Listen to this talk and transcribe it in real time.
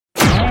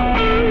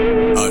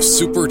a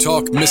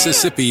SuperTalk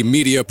Mississippi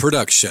media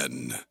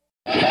production.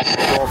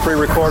 I'll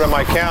pre-record on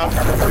my count.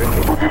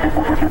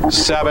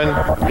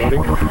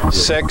 7,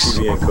 6,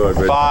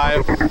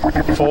 5,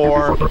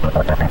 4,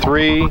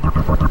 3,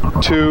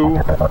 2.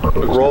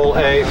 Roll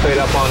A, fade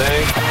up on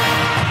A.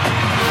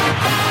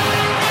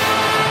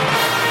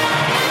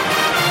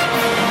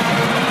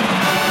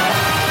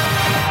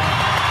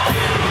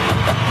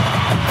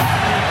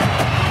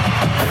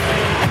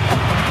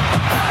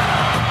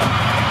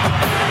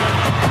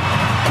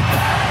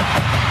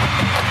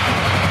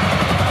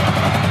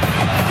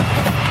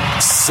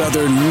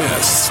 Southern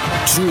Miss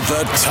to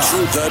the top. To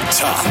the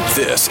top.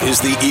 This is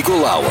the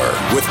Eagle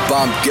Hour with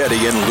Bob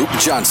Getty and Luke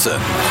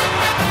Johnson.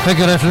 Hey,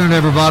 good afternoon,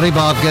 everybody.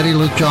 Bob Getty,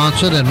 Luke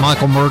Johnson, and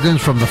Michael Mergens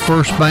from the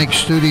First Bank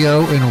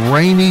Studio in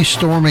rainy,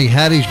 stormy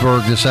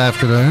Hattiesburg this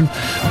afternoon.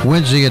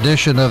 Wednesday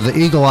edition of the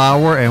Eagle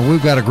Hour, and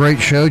we've got a great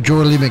show.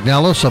 Joy Lee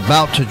McNellis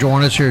about to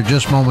join us here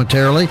just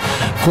momentarily.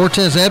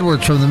 Cortez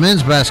Edwards from the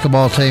men's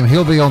basketball team,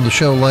 he'll be on the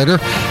show later,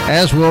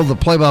 as will the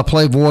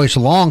play-by-play voice,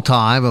 long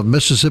time, of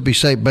Mississippi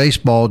State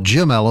baseball,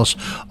 Jim Ellis,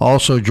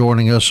 also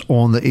joining us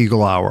on the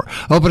Eagle Hour.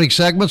 Opening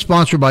segment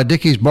sponsored by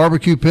Dickey's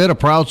Barbecue Pit, a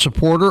proud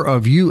supporter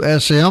of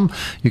USM.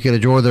 You can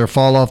enjoy their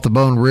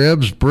fall-off-the-bone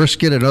ribs,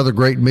 brisket, and other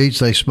great meats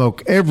they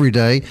smoke every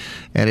day.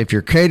 And if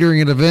you're catering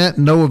an event,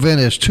 no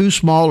event is too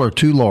small or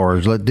too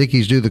large. Let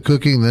Dickey's do the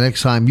cooking the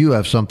next time you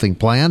have something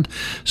planned.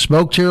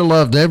 Smoked here,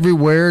 loved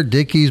everywhere,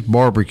 Dickey's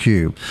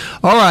Barbecue.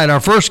 All right, our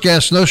first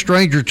guest, no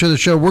stranger to the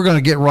show. We're going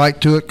to get right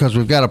to it because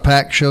we've got a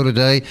packed show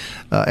today.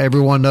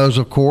 Everyone knows,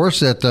 of course,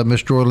 that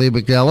Miss Joy Lee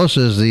McNellis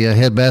is the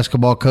head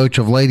basketball coach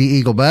of Lady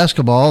Eagle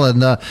basketball.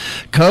 And,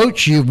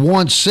 Coach, you've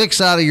won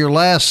 6 out of your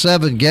last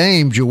 7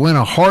 games. You win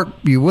a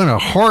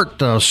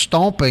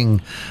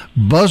heart-stomping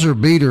buzzer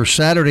beater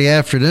Saturday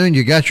afternoon.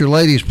 You got your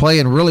ladies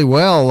playing really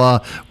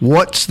well.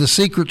 What's the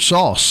secret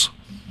sauce?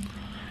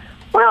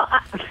 Well,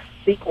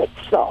 secret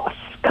sauce,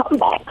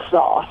 comeback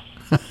sauce.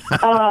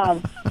 I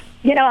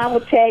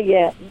will tell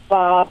you,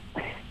 Bob,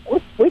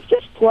 we've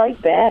just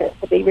played better,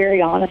 to be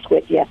very honest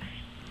with you.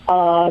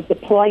 The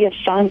play of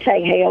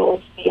Shantae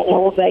Hales being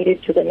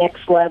elevated to the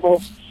next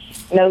level,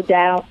 no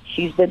doubt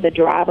she's been the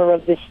driver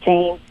of this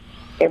team.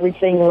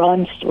 Everything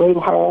runs through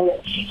her.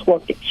 She's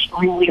worked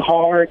extremely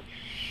hard.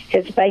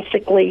 Has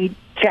basically,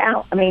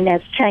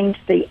 has changed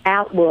the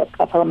outlook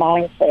of her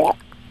mindset.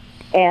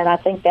 And I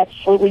think that's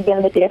really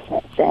been the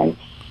difference. And,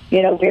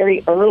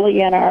 very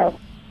early in our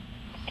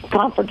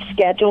conference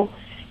schedule,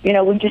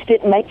 we just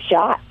didn't make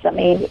shots.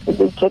 We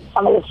took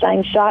some of the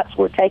same shots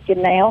we're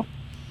taking now,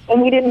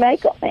 and we didn't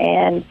make them.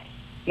 And,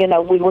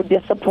 we were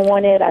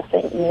disappointed. I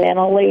think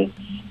mentally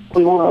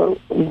we were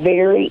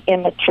very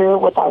immature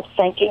with our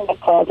thinking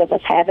because of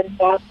us having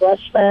 5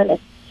 freshmen and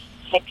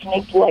 6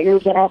 new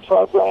players in our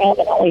program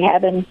and only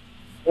having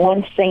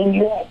 1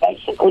 senior and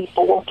basically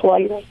 4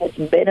 players that's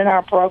been in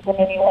our program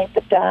any length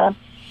of time.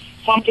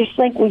 So I just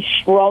think we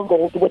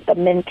struggled with the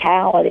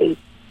mentality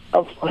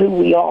of who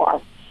we are.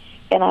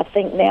 And I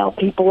think now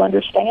people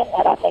understand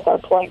that. I think our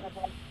players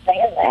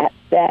understand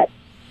that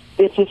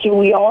this is who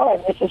we are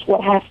and this is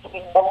what has to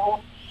be done.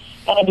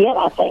 And again,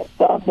 I think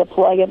the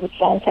play of the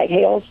Shantae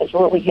Hales has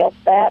really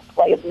helped that.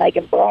 Play of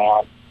Megan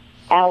Brown,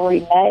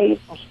 Allery Mays,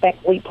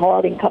 respectfully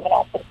parting coming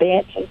off the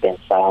bench has been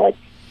solid.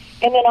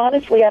 And then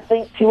honestly, I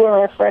think 2 of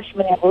our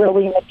freshmen have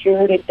really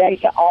matured. And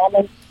Deja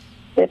Almond,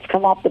 that's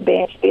come off the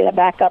bench being a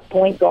backup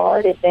point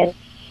guard. And then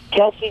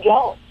Kelsey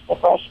Jones, the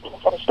freshman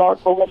from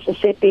Starkville,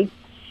 Mississippi,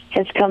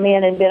 has come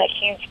in and been a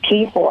huge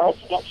key for us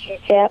against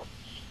UTEP.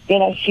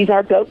 She's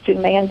our go-to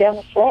man down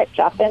the stretch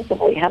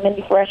offensively. How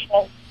many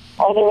freshmen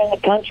are there in the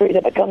country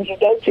that becomes your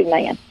go-to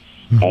man?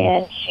 Mm-hmm.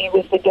 And she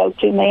was the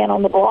go-to man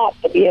on the block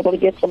to be able to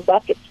get some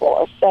buckets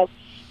for us. So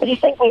I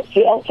just think we've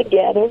gelled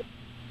together.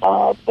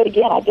 But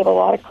again, I give a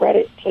lot of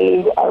credit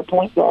to our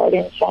point guard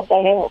in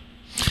Shantae Hales.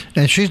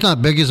 And she's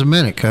not big as a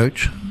minute,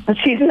 Coach.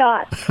 She's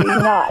not.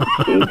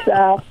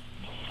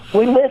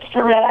 We list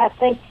her at, I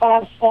think,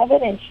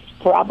 5'7", and she's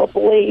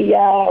probably,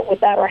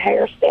 without her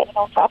hair standing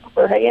on top of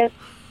her head,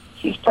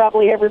 she's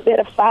probably every bit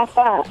of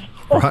 5'5".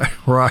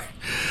 Right.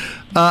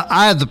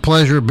 I had the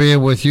pleasure of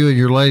being with you and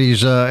your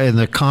ladies in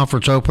the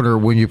conference opener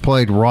when you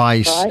played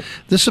Rice. Right.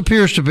 This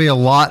appears to be a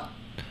lot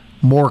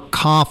more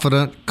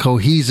confident,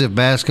 cohesive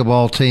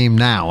basketball team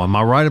now. Am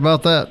I right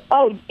about that?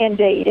 Oh,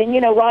 indeed. And,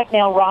 right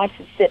now Rice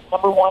is sitting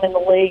number 1 in the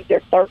league.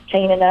 They're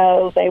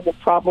 13-0. They will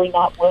probably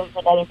not lose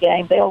another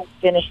game. They'll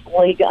finish the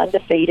league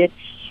undefeated.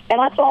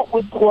 And I thought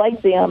we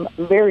played them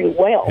very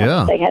well.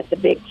 Yeah. They had the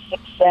big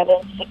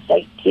 6'7",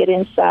 6'8" kid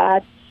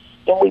inside.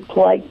 And we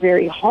played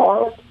very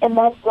hard in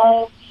that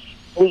game.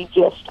 We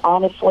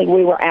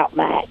were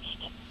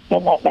outmatched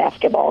in that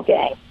basketball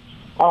game.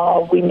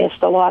 We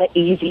missed a lot of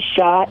easy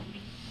shots.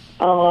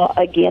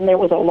 Again, there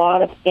was a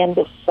lot of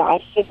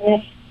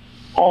indecisiveness.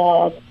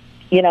 Our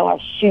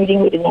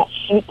shooting, we did not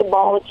shoot the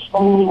ball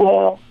extremely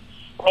well.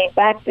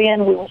 Back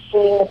then we were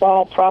shooting the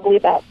ball probably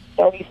about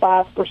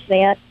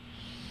 35%.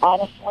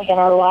 Honestly, in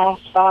our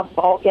last 5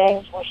 ball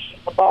games, we're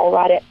shooting the ball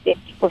right at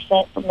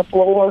 50% from the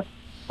floor.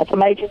 That's a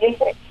major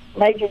difference.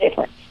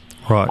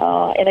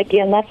 Right. And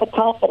again, that's a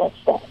confidence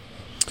thing.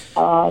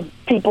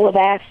 People have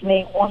asked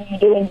me, what are you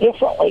doing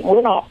differently?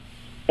 We're not,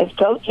 as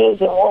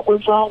coaches and what we're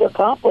trying to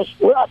accomplish,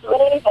 we're not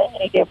doing anything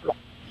any different.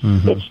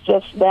 Mm-hmm. It's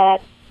just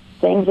that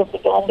things have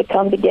begun to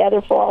come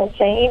together for our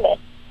team.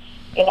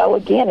 And,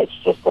 again, it's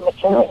just a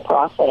maturing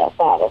process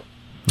out of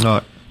it. All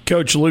right.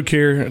 Coach Luke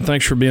here.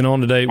 Thanks for being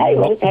on today. Hey,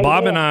 Luke,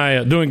 Bob and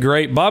I doing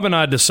great. Bob and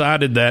I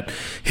decided that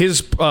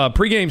his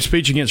pregame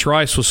speech against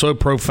Rice was so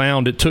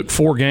profound it took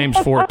 4 games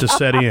for it to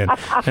set in,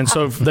 and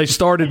so they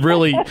started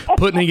really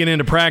putting it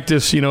into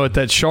practice. At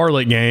that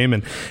Charlotte game,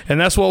 and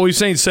that's what we've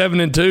seen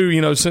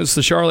 7-2. Since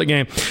the Charlotte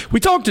game. We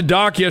talked to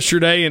Doc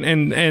yesterday,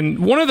 and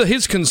one of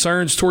his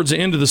concerns towards the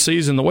end of the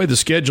season, the way the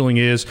scheduling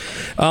is,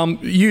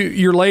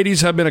 your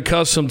ladies have been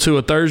accustomed to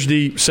a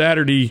Thursday,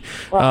 Saturday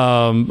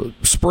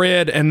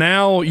spread, and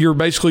now you're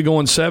basically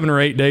going 7 or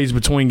 8 days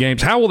between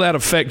games. How will that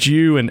affect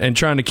you and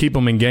trying to keep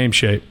them in game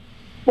shape?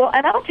 Well,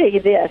 and I'll tell you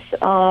this.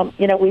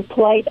 We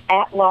played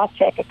at La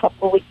Tech a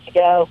couple of weeks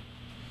ago,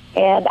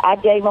 and I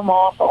gave them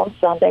off on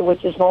Sunday,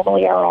 which is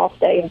normally our off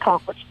day in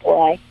conference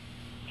play,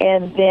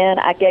 and then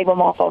I gave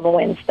them off on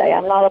Wednesday.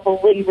 I'm not a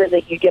believer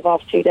that you give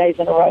off 2 days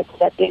in a row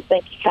because I do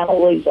think you kind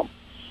of lose them,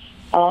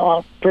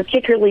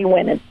 particularly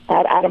winning.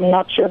 I'm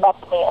not sure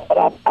about the men, but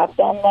I've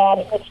done that,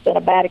 and it's been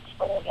a bad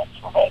experience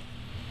for me.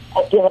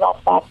 I've given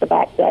off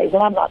back-to-back days,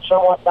 and I'm not sure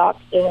what Doc's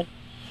doing.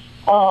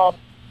 So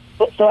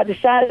I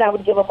decided I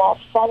would give them off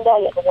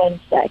Sunday and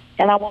Wednesday.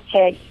 And I will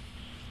tell you,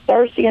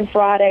 Thursday and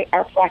Friday,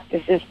 our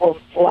practices were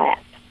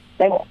flat.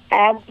 They were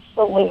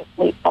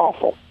absolutely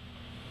awful.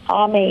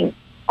 I mean,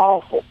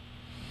 awful.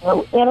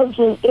 No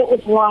energy. It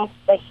was like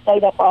they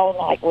stayed up all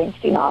night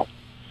Wednesday night.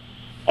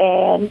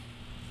 And,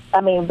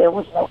 there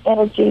was no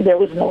energy. There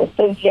was no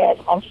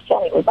enthusiasm. I'm just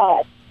telling you, it was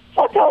bad.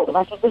 So I told them,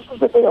 I said, this is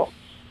the deal.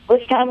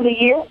 This time of the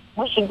year,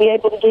 we should be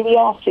able to give you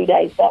off 2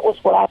 days. That was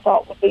what I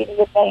thought would be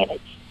the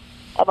advantage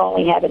of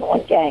only having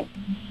one game.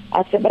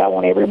 I said, but I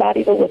want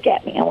everybody to look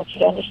at me. I want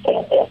you to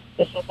understand this.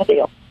 This is the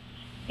deal.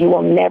 You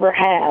will never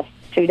have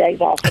 2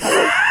 days off in a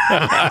week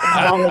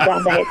as long as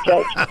I'm the head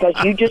coach,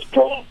 because you just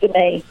proved to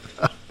me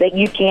that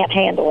you can't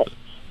handle it.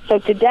 So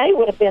today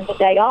would have been the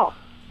day off,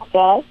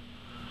 okay?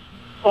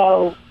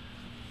 So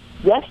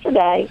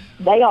yesterday,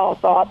 they all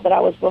thought that I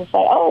was going to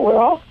say, oh, we're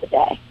off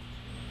today.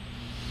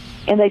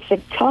 And they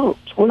said, Coach,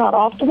 we're not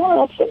off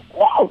tomorrow. I said,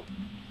 no.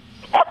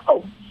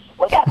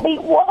 We got beat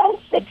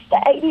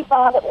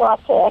 106-85 at La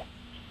Tech.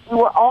 You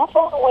were off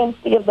on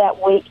Wednesday of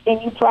that week,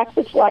 and you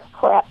practiced like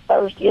crap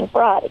Thursday and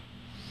Friday.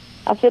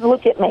 I said,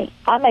 look at me.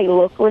 I may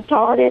look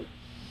retarded,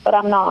 but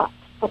I'm not,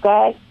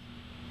 okay?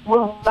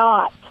 We're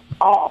not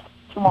off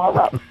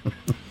tomorrow.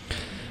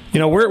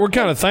 We're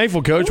kind of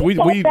thankful, Coach. We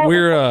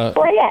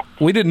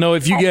didn't know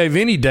if you gave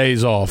any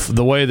days off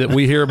the way that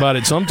we hear about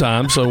it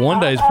sometimes. So 1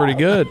 day is pretty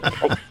good.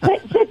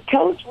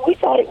 Coach, we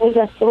thought it was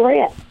a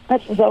threat. I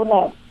said, oh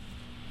no.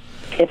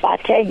 If I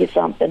tell you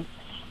something,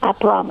 I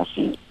promise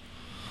you,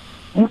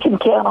 you can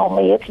count on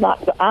me.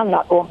 I'm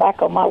not going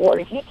back on my word.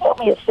 If you tell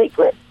me a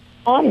secret,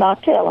 I'm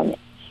not telling you.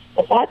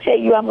 If I tell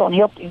you I'm going to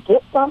help you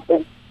get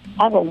something,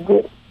 I'm going to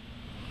get it.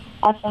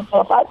 I said,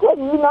 so if I tell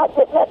you you're not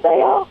getting that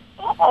day off,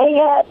 I ain't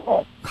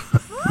happening.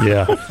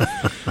 Yeah.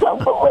 So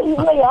believe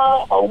me,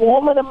 I'm a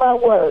woman of my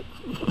word.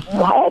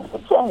 You had to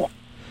tell it.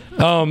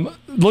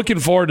 Looking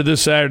forward to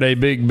this Saturday,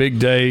 big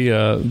day,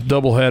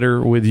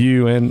 doubleheader with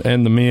you and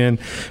the men.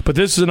 But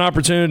this is an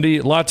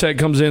opportunity. La Tech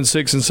comes in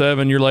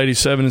 6-7. Your ladies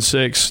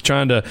 7-6,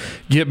 trying to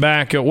get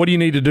back. What do you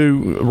need to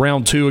do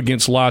round 2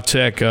 against La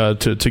Tech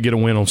to get a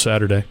win on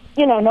Saturday?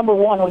 Number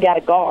one, we got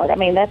a guard.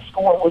 That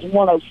score was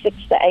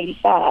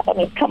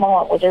 106-85. Come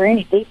on, was there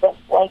any defense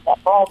played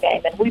that ball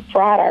game? And we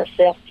pride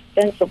ourselves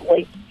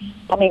defensively.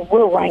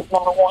 We're ranked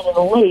number 1 in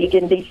the league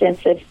in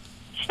defensive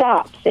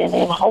stops and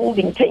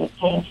holding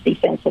teams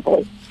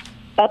defensively.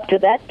 Up to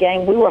that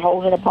game, we were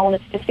holding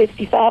opponents to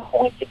 55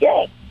 points a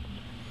game.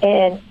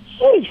 And,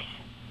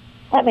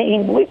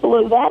 we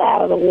blew that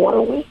out of the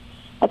water.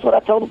 That's what I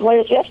told the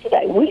players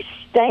yesterday. We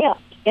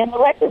stamped in the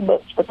record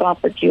books for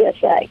Conference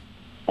USA.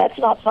 That's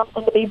not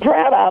something to be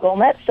proud of on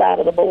that side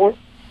of the board.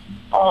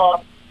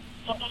 So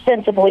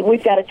defensively,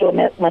 we've got to do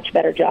a much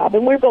better job,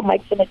 and we're going to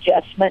make some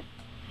adjustments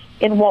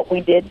in what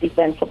we did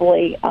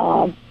defensively.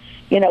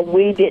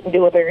 We didn't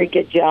do a very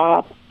good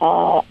job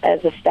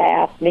as a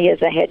staff, me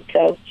as a head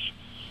coach,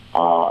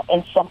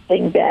 and some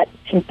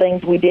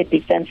things we did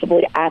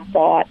defensively, I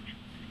thought,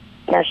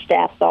 and our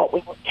staff thought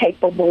we were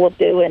capable of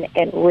doing,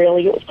 and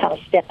really it was kind of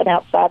stepping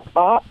outside the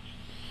box,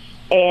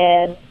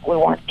 and we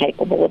weren't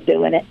capable of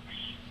doing it.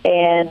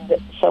 And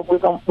so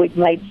we've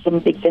made some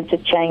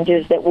defensive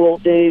changes that we'll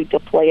do to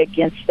play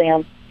against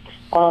them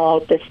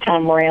this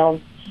time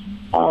around.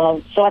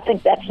 So I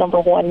think that's number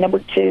one. Number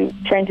two,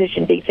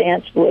 transition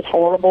defense was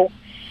horrible.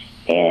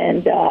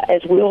 And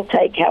as we'll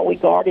take how we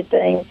guarded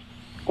things,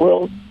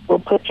 we'll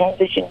put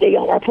transition D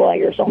on our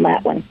players on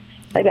that one.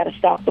 They've got to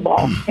stop the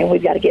ball, and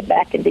we've got to get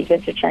back in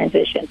defensive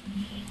transition.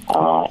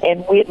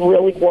 And we had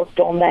really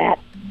worked on that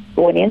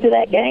going into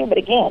that game. But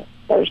again,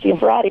 Thursday and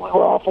Friday, we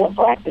were awful in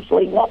practice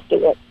leading up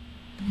to it.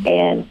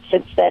 And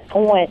since that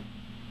point,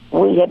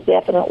 we have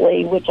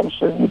definitely, which I'm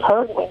sure you've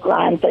heard, we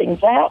grind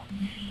things out,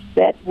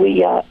 that we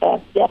have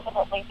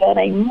definitely done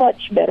a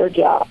much better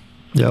job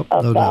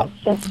of that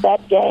since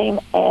that game,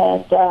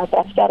 and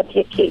that's got to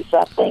be a key. So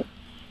I think,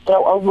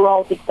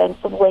 overall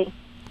defensively,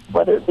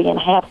 whether it be in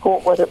half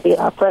court, whether it be in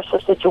our pressure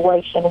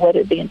situation, whether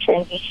it be in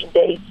transition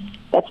days,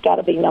 that's got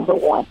to be number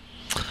one.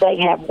 They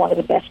have one of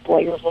the best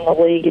players in the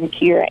league in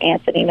Kiera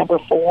Anthony, number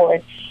 4,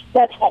 and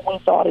that's what we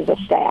thought as a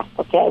staff,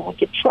 okay? We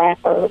could trap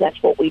her.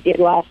 That's what we did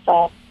last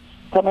time.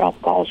 Coming off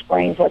ball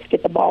screens, let's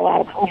get the ball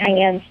out of her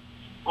hands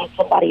and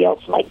somebody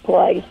else make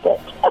plays. But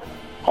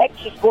heck,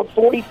 she scored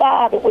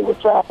 45 and we were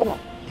trapping her.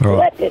 So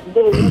that didn't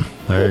do it.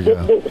 It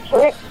didn't do the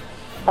trick.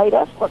 Made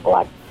us look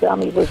like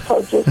dummies as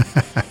coaches.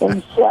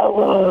 And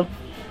so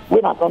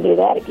we're not going to do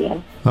that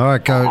again. All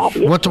right, Coach.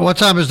 What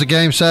time is the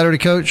game Saturday,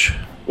 Coach?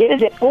 It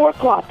is at 4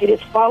 o'clock. It is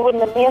following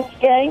the men's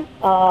game.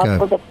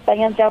 For the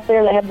fans out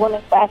there that have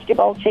women's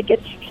basketball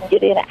tickets, you can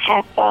get in at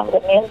halftime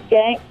of the men's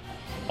game.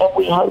 And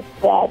we hope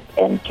that,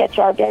 and catch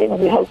our game,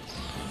 and we hope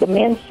the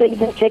men's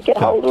season ticket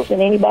holders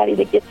and anybody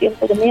that gets in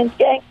for the men's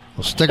game,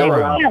 stick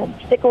around.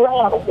 Stick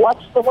around.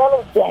 Watch the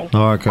women's game.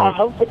 All right, Coach. I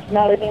hope it's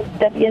not an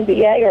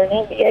WNBA or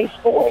an NBA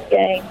scoring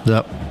game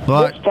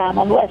this time,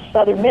 unless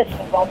Southern Miss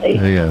is going to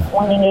be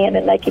pointing in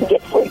and they can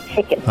get free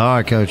tickets. All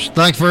right, Coach.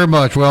 Thanks very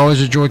much. We always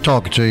enjoy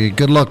talking to you.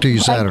 Good luck to you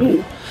Saturday.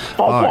 You.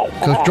 All right.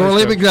 Coach Jordan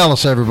Lee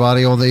McNellis,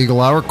 everybody, on the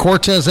Eagle Hour.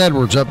 Cortez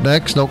Edwards up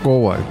next. Don't go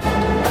away.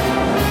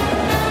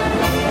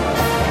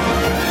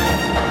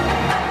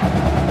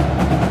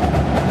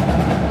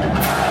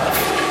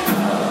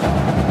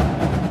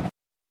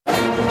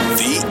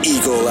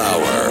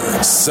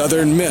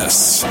 Southern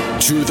Miss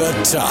to the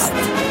top.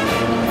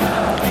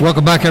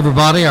 Welcome back,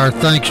 everybody. Our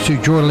thanks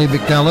to Jordan Lee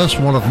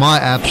McNellis, one of my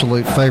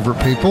absolute favorite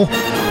people,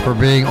 for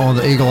being on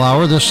the Eagle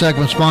Hour. This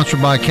segment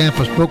sponsored by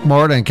Campus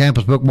Bookmart and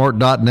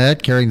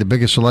campusbookmart.net, carrying the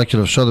biggest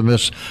selection of Southern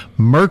Miss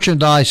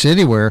merchandise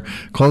anywhere: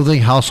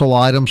 clothing, household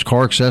items,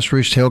 car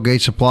accessories,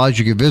 tailgate supplies.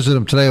 You can visit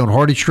them today on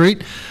Hardy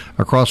Street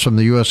across from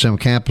the USM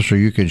campus, or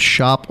you can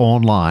shop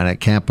online at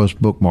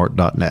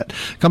campusbookmart.net.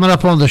 Coming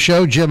up on the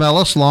show, Jim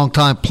Ellis,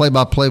 longtime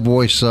play-by-play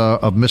voice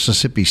of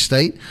Mississippi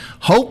State.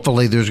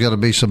 Hopefully there's going to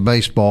be some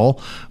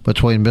baseball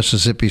between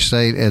Mississippi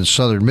State and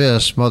Southern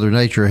Miss. Mother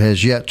Nature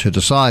has yet to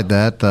decide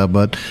that,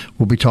 but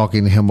we'll be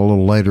talking to him a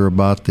little later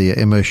about the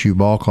MSU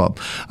ball club.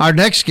 Our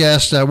next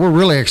guest, we're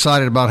really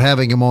excited about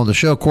having him on the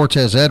show.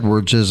 Cortez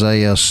Edwards is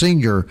a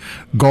senior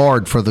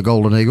guard for the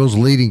Golden Eagles,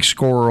 leading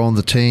scorer on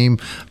the team.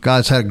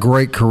 Guy's had a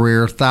great career,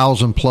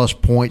 1,000-plus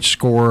point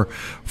scorer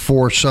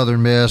for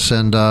Southern Miss.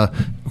 And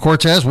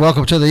Cortez,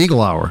 welcome to the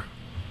Eagle Hour.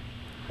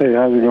 Hey,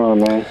 how's it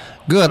going, man?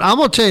 Good. I'm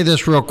going to tell you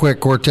this real quick,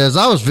 Cortez.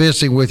 I was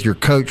visiting with your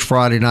coach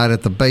Friday night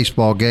at the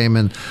baseball game,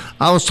 and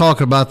I was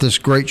talking about this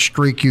great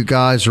streak you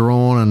guys are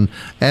on and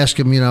asked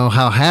him,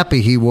 how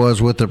happy he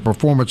was with the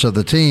performance of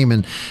the team.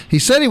 And he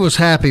said he was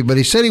happy, but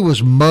he said he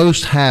was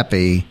most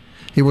happy,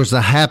 he was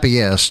the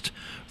happiest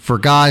for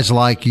guys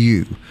like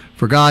you,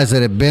 for guys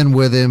that have been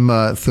with him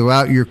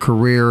throughout your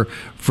career,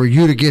 for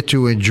you to get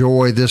to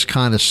enjoy this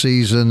kind of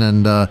season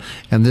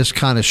and this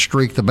kind of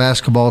streak the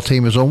basketball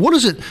team is on. What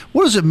does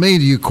it mean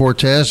to you,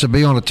 Cortez, to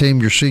be on a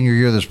team your senior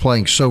year that's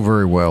playing so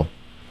very well?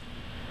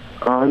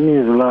 It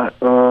means a lot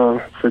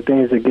for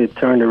things to get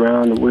turned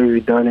around the way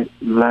we've done it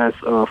the last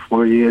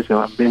 4 years that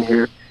I've been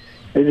here.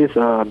 It's just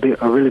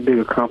a really big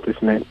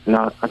accomplishment, and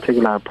I take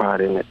a lot of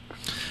pride in it.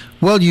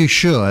 Well, you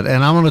should.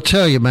 And I'm going to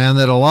tell you, man,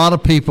 that a lot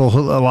of people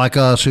like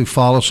us who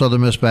follow Southern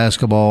Miss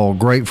basketball are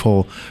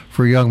grateful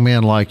for young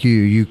men like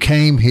you. You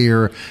came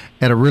here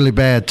at a really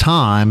bad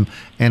time,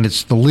 and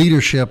it's the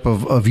leadership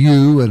of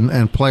you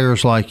and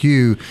players like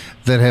you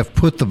that have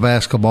put the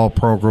basketball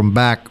program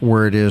back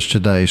where it is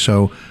today.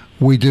 So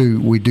we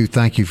do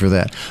thank you for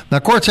that. Now,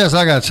 Cortez,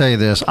 I got to tell you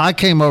this. I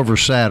came over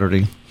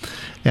Saturday,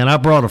 and I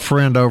brought a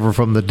friend over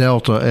from the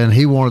Delta, and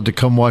he wanted to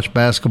come watch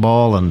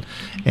basketball, and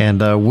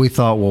we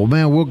thought, well,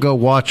 man, we'll go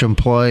watch them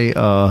play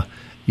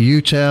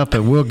UTEP,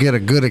 and we'll get a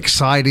good,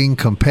 exciting,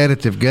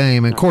 competitive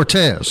game. And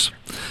Cortez,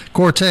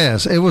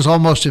 it was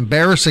almost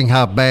embarrassing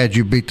how bad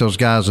you beat those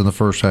guys in the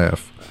first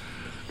half.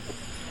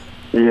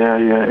 Yeah,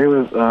 it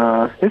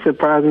was. It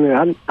surprised me.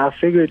 I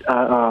figured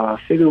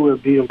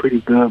we'd beat them pretty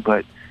good,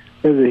 but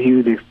it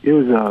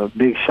was a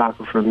big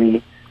shocker for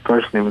me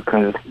personally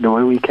because the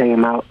way we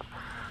came out.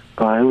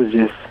 It was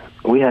just,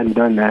 we hadn't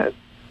done that.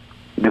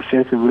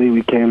 Defensively,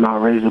 we came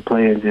out ready to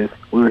play and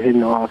we were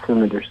hitting all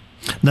cylinders.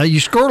 Now, you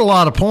scored a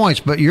lot of points,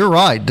 but you're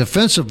right.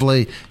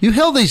 Defensively, you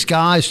held these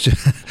guys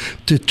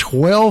to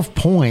 12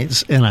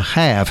 points in a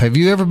half. Have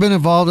you ever been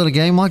involved in a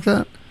game like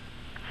that?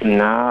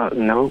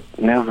 No,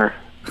 never.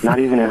 Not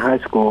even in high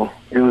school.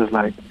 It was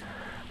like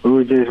we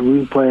were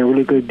playing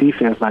really good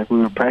defense like we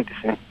were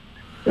practicing.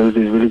 It was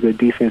just really good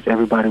defense.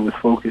 Everybody was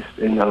focused,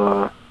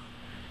 and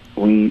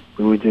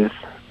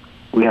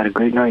we had a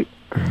great night.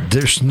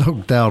 There's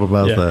no doubt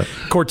about that.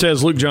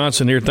 Cortez, Luke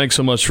Johnson here. Thanks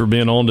so much for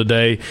being on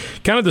today.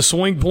 Kind of the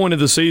swing point of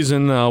the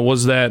season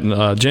was that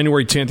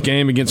January 10th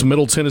game against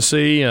Middle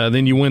Tennessee.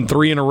 Then you win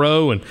 3 in a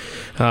row and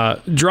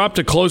dropped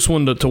a close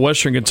one to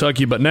Western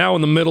Kentucky. But now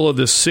in the middle of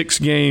this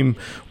 6-game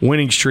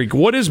winning streak,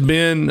 what has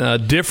been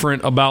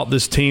different about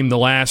this team the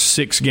last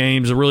 6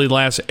 games, or really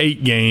last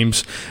 8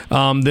 games,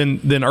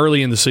 than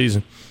early in the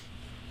season?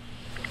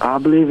 I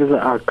believe it's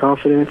our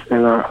confidence,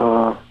 and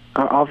our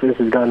offense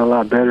has gotten a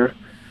lot better.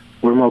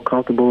 We're more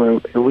comfortable,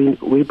 and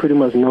we pretty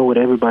much know what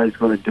everybody's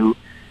going to do.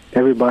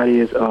 Everybody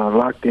is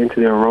locked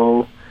into their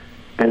role,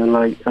 and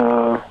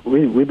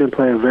we've been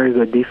playing very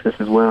good defense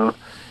as well,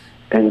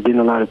 and getting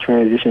a lot of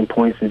transition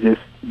points, and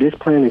just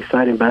playing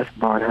exciting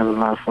basketball and having a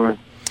lot of fun.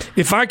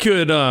 If I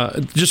could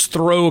just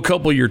throw a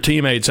couple of your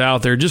teammates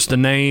out there, just a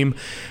name,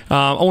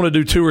 I want to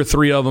do 2 or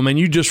 3 of them, and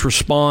you just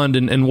respond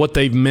and what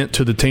they've meant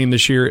to the team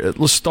this year.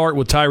 Let's start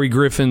with Tyree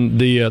Griffin,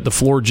 the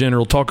floor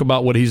general. Talk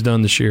about what he's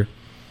done this year.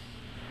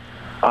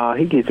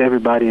 He gets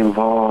everybody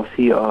involved.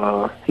 He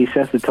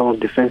sets the tone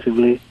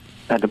defensively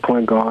at the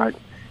point guard.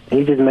 And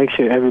he just makes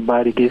sure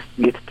everybody gets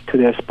to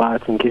their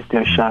spots and gets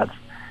their shots,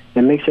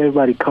 and makes sure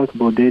everybody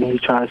comfortable. Then he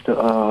tries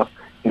to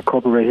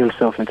incorporate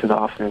himself into the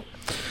offense.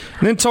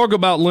 And then talk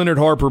about Leonard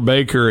Harper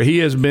Baker. He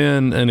has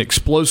been an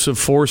explosive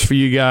force for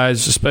you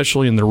guys,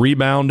 especially in the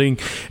rebounding.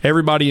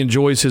 Everybody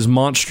enjoys his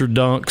monster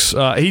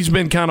dunks. He's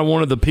been kind of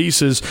one of the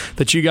pieces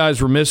that you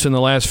guys were missing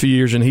the last few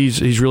years, and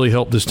he's really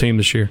helped this team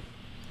this year.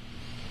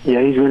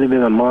 Yeah, he's really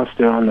been a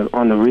monster on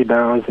the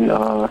rebounds,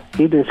 and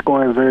he's been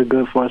scoring very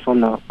good for us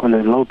on the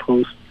low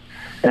post,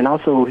 and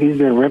also he's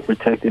been rim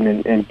protecting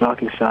and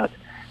blocking shots,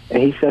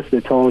 and he sets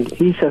the tone.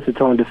 He sets the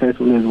tone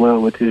defensively as well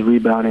with his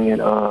rebounding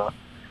and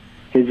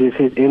his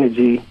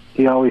energy.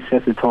 He always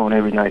sets the tone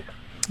every night.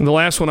 And the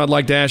last one I'd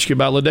like to ask you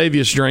about,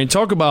 Ladavius Drain.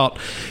 Talk about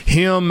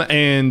him,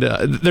 and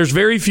there's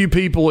very few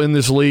people in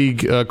this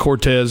league,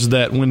 Cortez,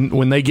 that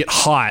when they get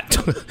hot,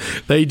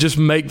 they just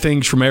make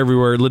things from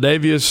everywhere.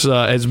 Ladavius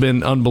has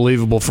been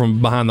unbelievable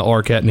from behind the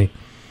arc, hasn't he?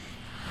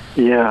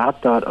 Yeah, I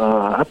thought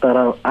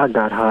I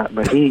got hot,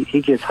 but he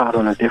gets hot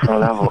on a different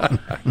level.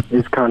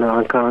 It's kind of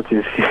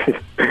unconscious.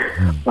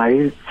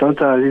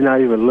 Sometimes he's not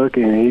even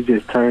looking, and he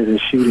just turns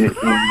and shoots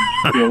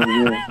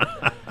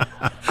it.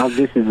 I'm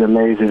just as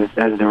amazed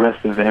as the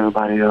rest of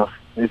everybody else.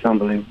 It's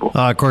unbelievable.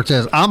 All right,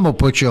 Cortez, I'm going to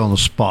put you on the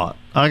spot.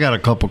 I got a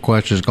couple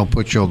questions going to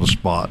put you on the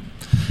spot.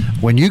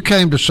 When you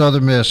came to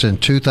Southern Miss in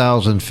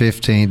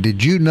 2015,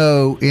 did you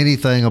know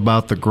anything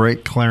about the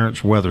great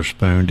Clarence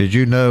Weatherspoon? Did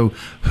you know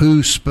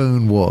who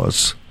Spoon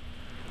was?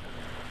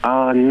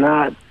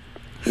 Not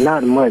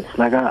much.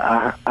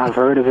 I've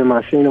heard of him.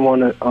 I've seen him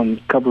on a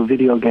couple of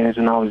video games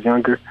when I was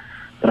younger,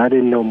 but I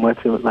didn't know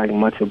much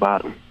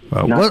about him.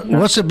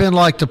 What's it been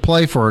like to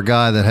play for a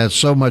guy that had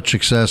so much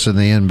success in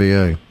the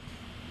NBA?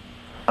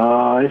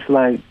 It's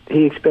like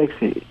he expects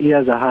it. He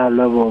has a high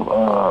level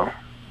of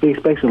he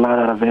expects a lot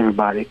out of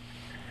everybody,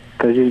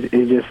 because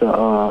it's just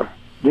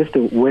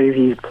the way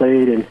he's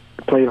played and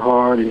played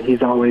hard, and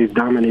he's always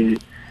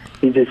dominated.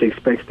 He just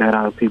expects that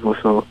out of people.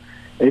 So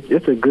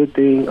it's a good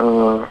thing.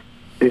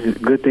 It's a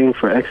good thing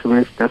for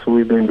excellence. That's what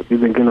we've been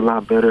getting a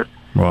lot better.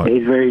 Right. And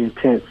he's very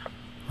intense.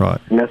 Right.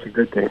 And that's a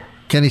good thing.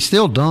 Can he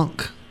still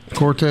dunk,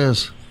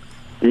 Cortez?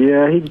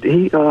 Yeah, he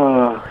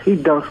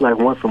dunks like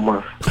once a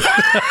month.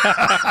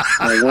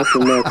 Once a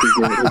month.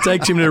 It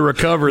takes him to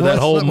recover that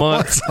whole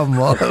month. Once a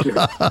month.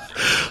 All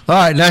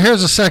right, now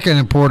here's a second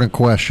important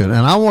question,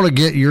 and I want to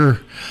get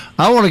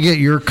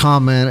your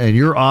comment and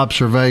your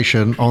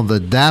observation on the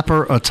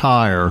dapper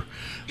attire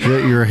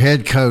that your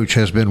head coach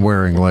has been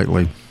wearing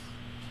lately.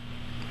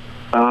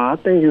 I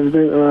think it's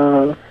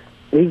been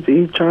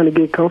he's trying to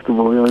get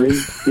comfortable. You know,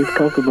 he's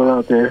comfortable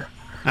out there.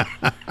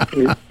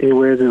 He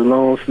wears his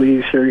long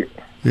sleeve shirt.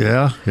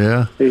 Yeah.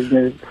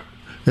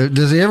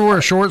 Does he ever wear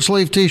a short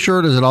sleeve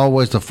T-shirt, or is it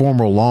always the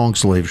formal long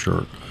sleeve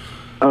shirt?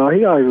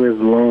 He always wears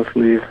the long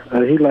sleeve.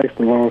 He likes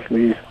the long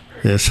sleeve.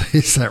 Yes,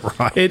 is that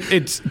right?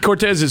 It's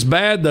Cortez. It's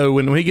bad though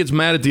when he gets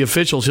mad at the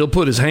officials. He'll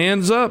put his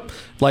hands up,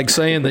 like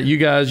saying that you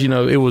guys,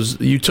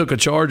 you took a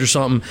charge or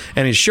something,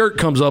 and his shirt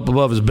comes up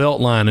above his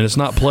belt line, and it's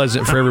not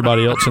pleasant for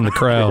everybody else in the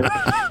crowd.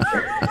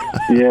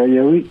 Yeah,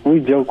 we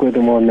joke with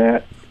him on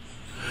that.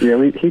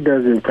 Yeah, he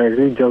does it in practice.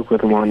 We joke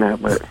with him on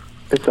that, but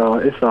it's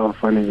all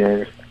funny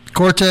games.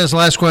 Cortez,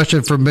 last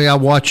question from me. I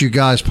watch you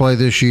guys play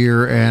this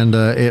year, and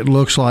it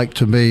looks like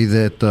to me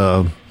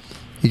that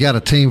you got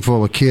a team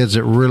full of kids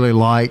that really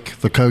like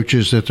the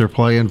coaches that they're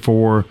playing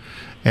for,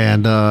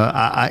 and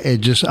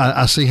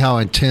I see how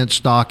intense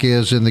Doc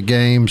is in the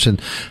games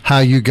and how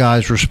you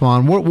guys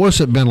respond. What's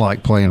it been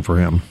like playing for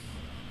him?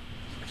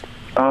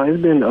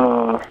 It's been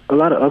a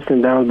lot of ups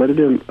and downs, but it's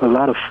been a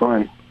lot of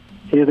fun.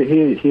 He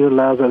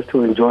allows us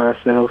to enjoy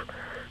ourselves,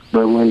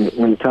 but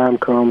when time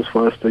comes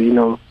for us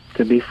to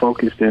be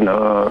focused and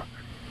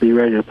be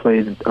ready to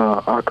play,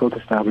 our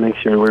coaching staff make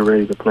sure we're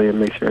ready to play and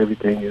make sure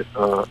everything is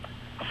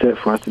set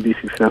for us to be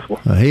successful.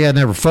 He had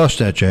never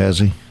fussed at you, has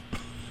he?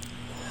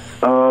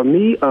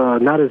 Me,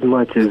 not as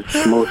much as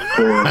most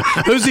players.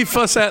 Who's he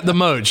fuss at the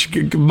most?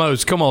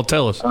 Come on,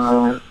 tell us.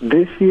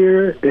 This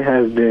year, it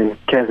has been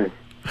Kevin.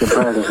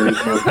 Surprisingly.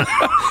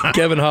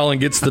 Kevin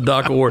Holland gets the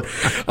Doc Award.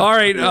 All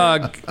right,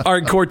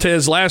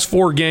 Cortez, last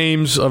 4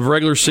 games of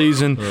regular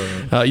season.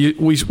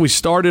 We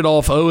started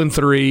off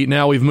 0-3.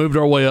 Now we've moved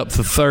our way up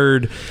to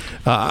 3rd.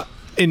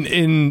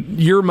 In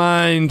your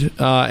mind,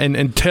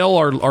 and tell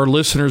our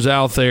listeners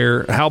out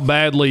there how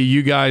badly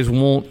you guys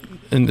want,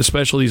 and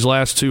especially these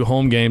last 2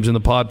 home games in the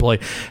pod play,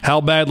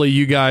 how badly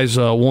you guys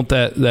want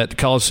that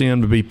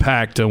Coliseum to be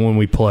packed when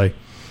we play.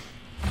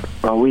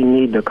 We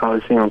need the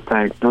Coliseum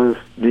packed.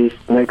 These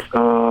next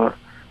UAB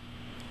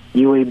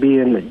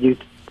and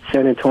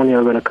San Antonio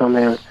are going to come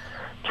in,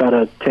 try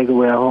to take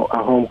away our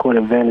home court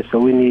advantage. So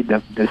we need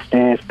the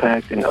stands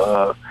packed and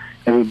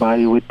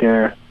everybody with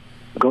their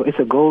gold. It's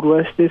a gold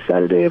rush this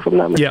Saturday, if I'm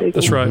not mistaken. Yeah,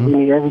 that's right. We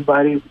need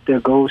everybody with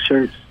their gold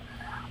shirts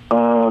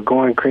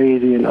going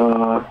crazy, and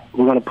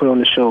we're going to put on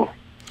the show.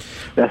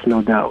 That's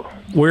no doubt.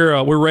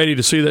 We're ready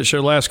to see that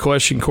show. Last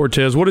question,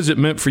 Cortez. What has it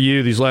meant for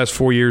you these last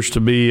 4 years to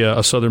be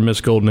a Southern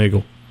Miss Golden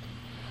Eagle?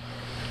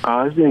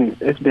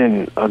 It's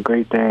been a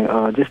great thing.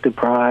 Just the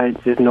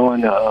pride, just knowing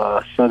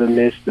the Southern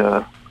Miss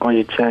on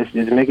your chest,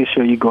 just making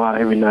sure you go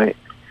out every night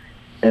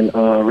and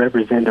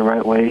represent the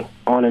right way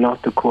on and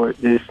off the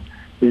court. Just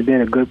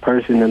being a good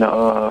person and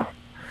a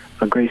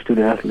great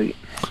student athlete.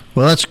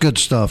 Well, that's good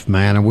stuff,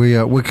 man, and we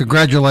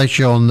congratulate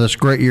you on this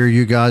great year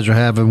you guys are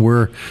having.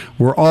 We're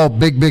all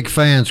big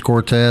fans,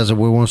 Cortez, and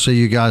we want to see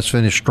you guys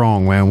finish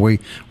strong, man. We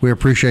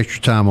appreciate your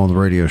time on the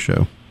radio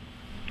show.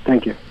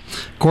 Thank you.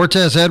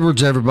 Cortez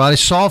Edwards, everybody.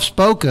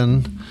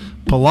 Soft-spoken,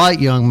 polite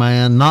young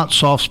man, not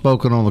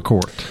soft-spoken on the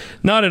court.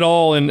 Not at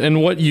all,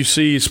 and what you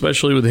see,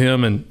 especially with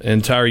him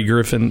and Tyree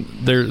Griffin,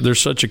 there's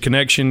such a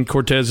connection.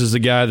 Cortez is the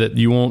guy that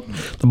you want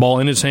the ball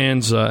in his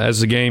hands as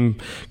the game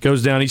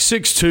goes down. He's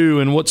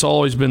 6'2", and what's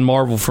always been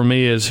marvel for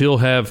me is he'll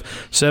have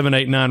 7,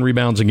 8, 9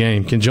 rebounds a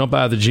game, can jump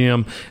out of the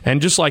gym,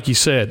 and just like he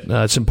said,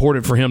 it's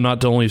important for him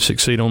not to only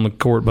succeed on the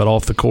court but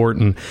off the court.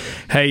 And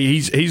hey,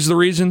 he's the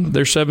reason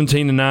they're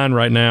 17-9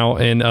 right now.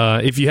 And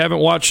if you haven't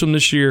watched them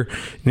this year,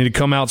 you need to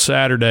come out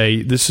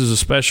Saturday. This is a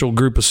special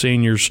group of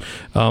seniors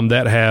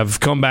that have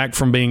come back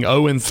from being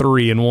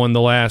 0-3 and won the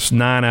last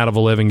 9 out of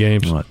 11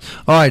 games. All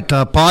right,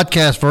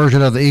 podcast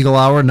version of the Eagle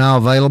Hour now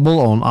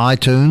available on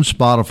iTunes,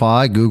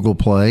 Spotify, Google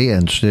Play,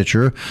 and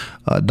Stitcher.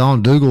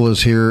 Dawn Dougal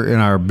is here in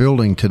our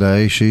building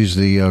today. She's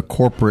the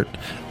corporate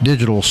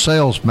digital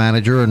sales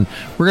manager, and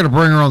we're going to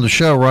bring her on the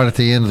show right at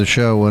the end of the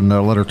show and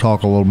let her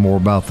talk a little more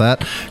about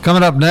that.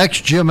 Coming up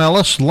next, Jim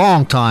Ellis,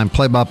 longtime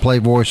play-by-play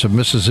voice of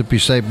Mississippi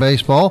State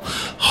baseball.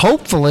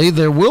 Hopefully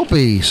there will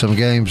be some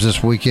games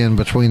this weekend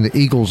between the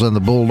Eagles and the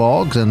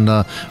Bulldogs, and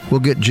we'll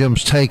get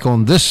Jim's take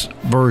on this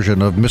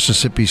version of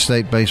Mississippi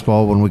State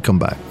baseball when we come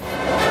back.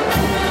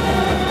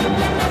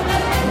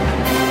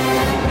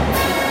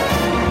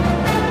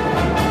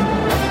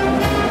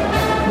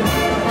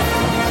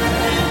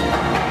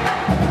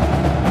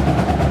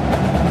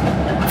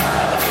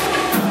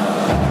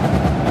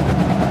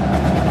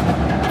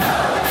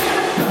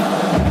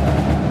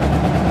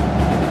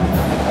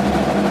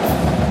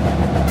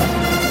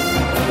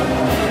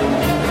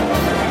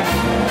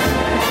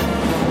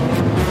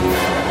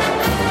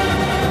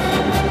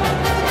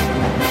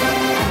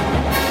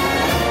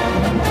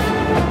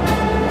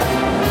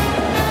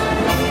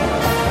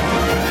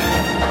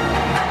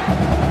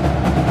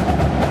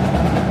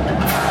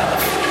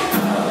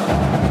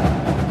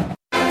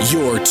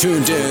 You're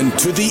tuned in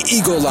to the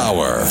Eagle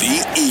Hour.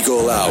 The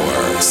Eagle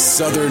Hour.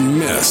 Southern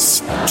Miss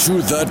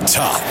to the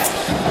top.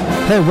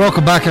 Hey,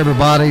 welcome back,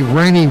 everybody.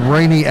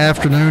 Rainy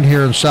afternoon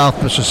here in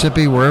South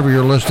Mississippi, wherever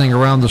you're listening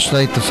around the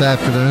state this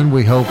afternoon.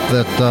 We hope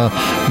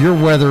that your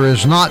weather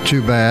is not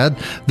too bad.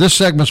 This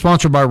segment is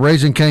sponsored by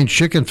Raising Cane's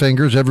Chicken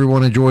Fingers.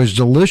 Everyone enjoys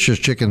delicious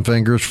chicken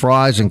fingers,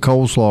 fries, and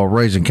coleslaw of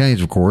Raising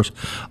Cane's, of course.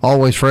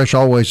 Always fresh,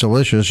 always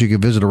delicious. You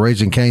can visit a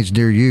Raising Cane's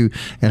near you.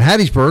 In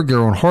Hattiesburg, they're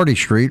on Hardy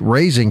Street.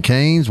 Raising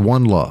Cane's,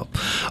 one love.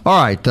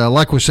 All right,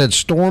 like we said,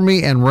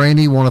 stormy and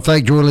rainy. Want to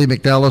thank Joy Lee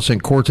McNellis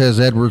and Cortez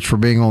Edwards for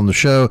being on the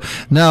show.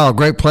 Now, a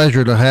great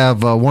pleasure to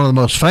have one of the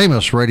most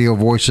famous radio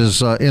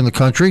voices in the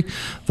country,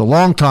 the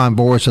longtime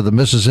voice of the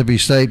Mississippi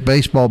State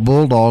baseball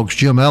Bulldogs,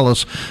 Jim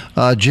Ellis.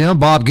 Jim,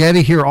 Bob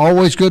Getty here.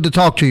 Always good to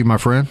talk to you, my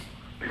friend.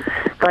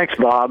 Thanks,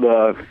 Bob.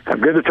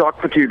 Good to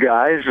talk with you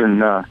guys,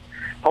 and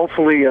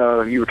hopefully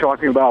you were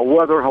talking about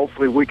weather.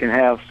 Hopefully we can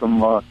have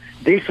some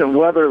decent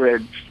weather.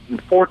 The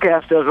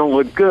forecast doesn't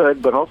look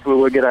good, but hopefully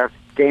we'll get our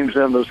games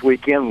in this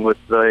weekend with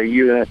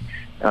USM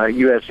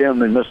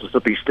and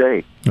Mississippi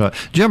State.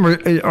 Jim,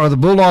 are the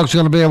Bulldogs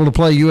going to be able to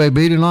play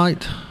UAB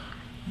tonight?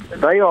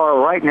 They are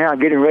right now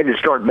getting ready to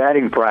start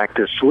batting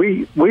practice.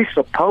 We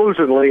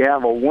supposedly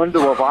have a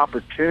window of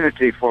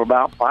opportunity for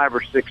about 5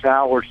 or 6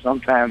 hours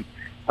sometime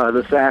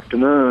this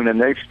afternoon,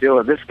 and this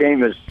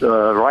game is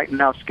right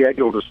now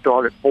scheduled to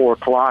start at 4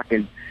 o'clock,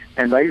 and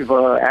and they've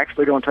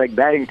actually going to take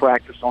batting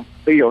practice on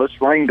the field.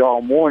 It's rained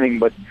all morning,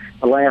 but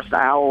the last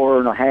hour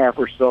and a half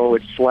or so,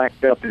 it's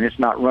slacked up, and it's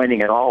not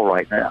raining at all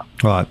right now.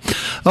 Right.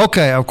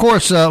 Okay, of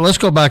course, let's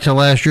go back to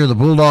last year. The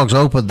Bulldogs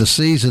opened the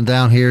season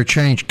down here,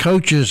 changed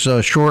coaches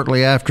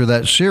shortly after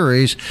that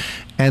series,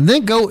 and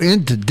then go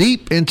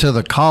deep into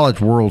the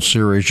College World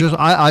Series.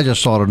 I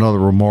just thought another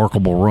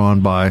remarkable run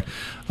by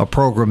a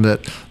program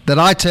that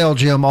I tell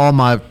Jim all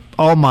my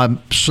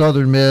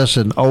Southern Miss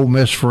and Ole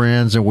Miss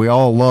friends, and we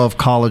all love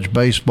college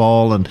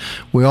baseball, and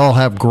we all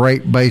have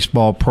great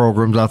baseball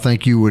programs. I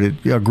think you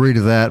would agree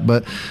to that.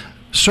 But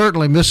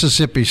certainly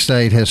Mississippi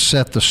State has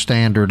set the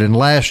standard, and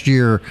last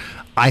year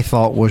I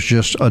thought was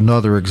just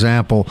another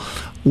example.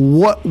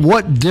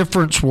 What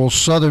difference will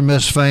Southern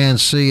Miss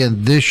fans see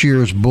in this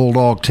year's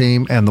Bulldog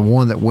team and the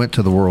one that went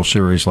to the World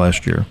Series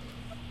last year?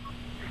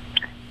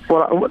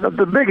 Well,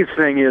 the biggest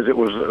thing is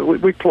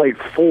we played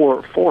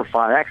four or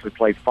five, actually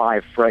played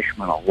five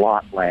freshmen a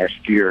lot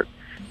last year,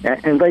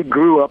 and they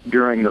grew up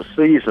during the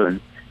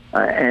season,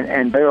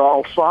 and they're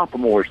all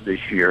sophomores this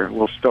year.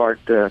 We'll start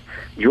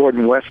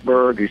Jordan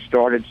Westberg, who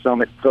started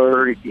some at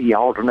third. He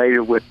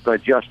alternated with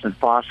Justin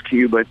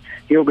Foscue, but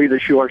he'll be the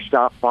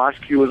shortstop.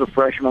 Foscue was a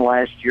freshman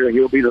last year.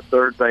 He'll be the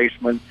third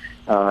baseman.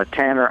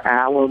 Tanner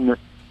Allen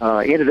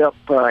ended up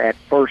at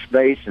first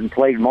base and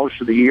played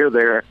most of the year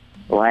there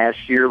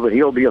last year, but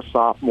he'll be a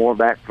sophomore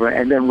back for,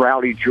 and then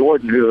Rowdy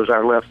Jordan, who is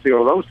our left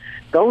fielder.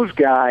 Those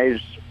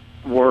guys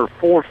were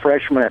four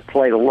freshmen that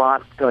played a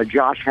lot.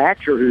 Josh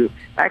Hatcher, who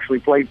actually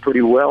played pretty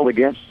well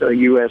against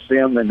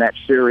USM in that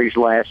series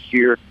last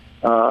year,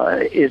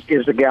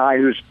 is a guy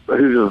who's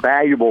a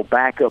valuable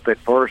backup at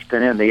first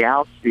and in the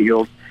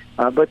outfield.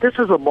 But this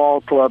is a ball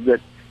club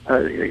that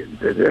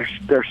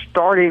they're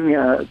starting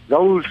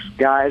those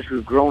guys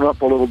who've grown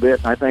up a little bit,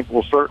 and I think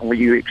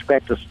you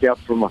expect a step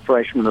from a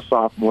freshman to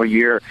sophomore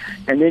year.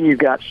 And then you've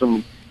got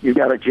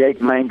a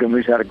Jake Mangum,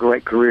 who's had a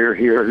great career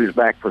here, who's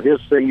back for his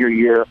senior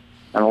year,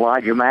 and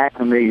Elijah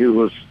McNamee, who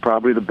was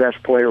probably the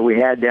best player we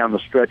had down the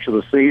stretch of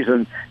the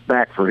season,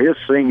 back for his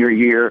senior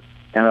year,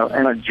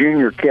 and a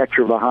junior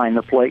catcher behind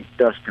the plate,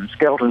 Dustin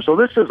Skelton. So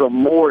this is a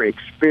more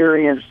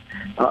experienced,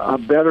 a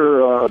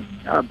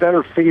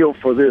better feel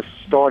for this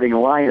starting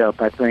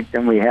lineup, I think,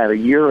 than we had a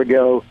year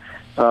ago.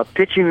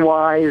 Pitching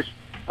wise,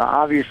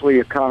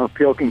 obviously Connor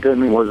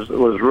Pilkington was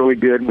really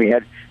good. We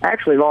had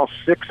actually lost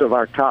 6 of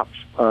our top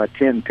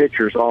 10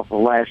 pitchers off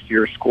of last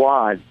year's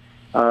squad,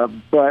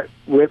 but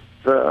with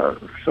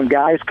some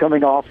guys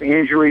coming off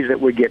injuries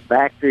that we get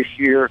back this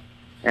year,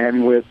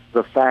 and with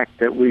the fact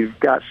that we've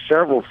got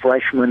several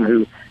freshmen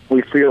who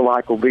we feel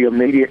like will be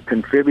immediate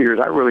contributors,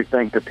 I really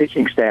think the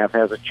pitching staff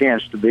has a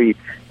chance to be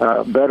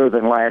better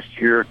than last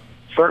year.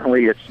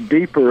 Certainly it's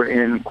deeper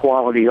in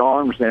quality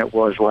arms than it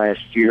was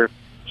last year.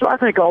 So I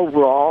think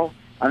overall,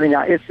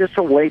 it's just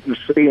a wait and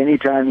see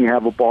anytime you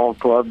have a ball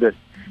club that,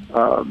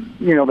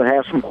 that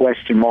has some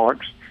question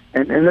marks.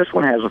 And this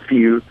one has a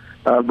few.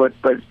 But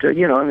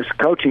this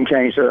coaching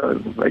change,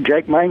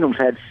 Jake Mangum's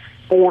had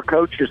 4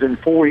 coaches in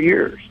 4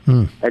 years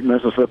at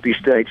Mississippi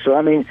State. So,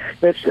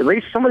 at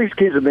least some of these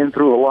kids have been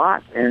through a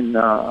lot, and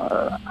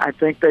I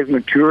think they've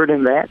matured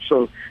in that.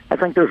 So I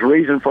think there's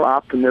reason for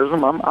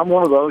optimism. I'm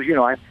one of those,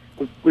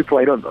 we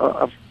played a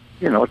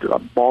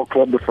ball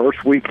club the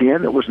first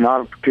weekend. It was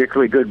not a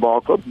particularly good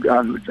ball club.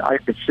 I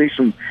could see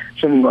some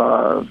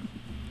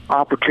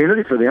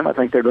opportunity for them. I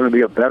think they're going to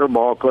be a better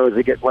ball club as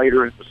they get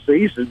later in the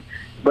season,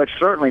 but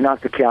certainly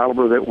not the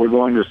caliber that we're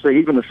going to see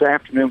even this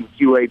afternoon with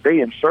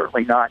UAB, and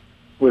certainly not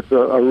with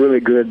a really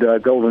good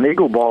Golden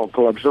Eagle ball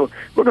club. So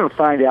we're going to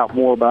find out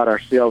more about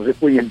ourselves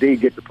if we indeed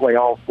get to play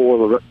all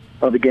 4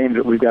 of the games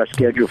that we've got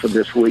scheduled for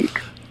this week.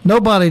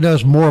 Nobody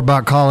knows more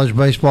about college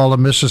baseball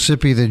in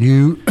Mississippi than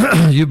you.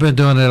 You've been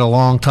doing it a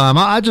long time.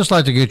 I'd just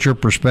like to get your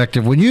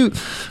perspective. When you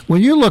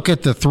look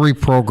at the 3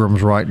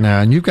 programs right now,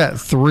 and you've got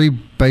 3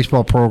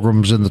 baseball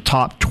programs in the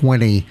top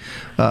 20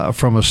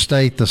 from a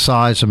state the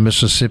size of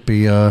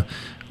Mississippi,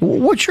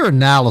 what's your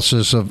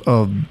analysis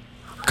of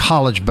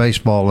college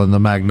baseball in the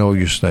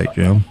Magnolia State,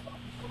 Jim?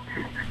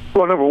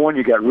 Well, number one,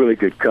 you got really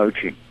good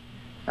coaching.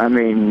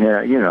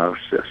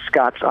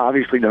 Scott's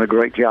obviously done a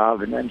great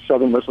job, and then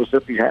Southern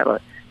Mississippi's had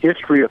a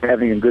history of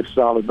having a good,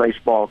 solid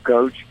baseball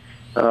coach.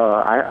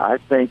 I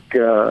think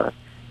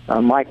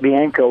Mike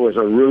Bianco is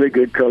a really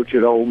good coach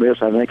at Ole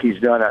Miss. I think he's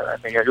done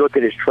you look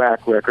at his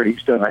track record,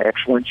 he's done an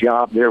excellent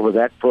job there with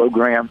that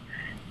program.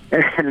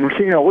 And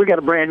we got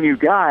a brand new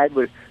guy,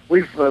 but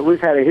we've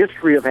had a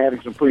history of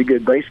having some pretty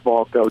good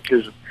baseball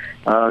coaches.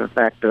 In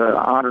fact,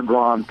 honored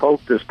Ron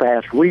Pope this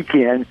past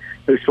weekend,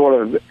 who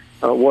sort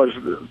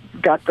of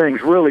got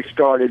things really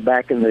started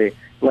back in the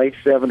late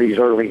 70s,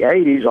 early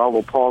 80s,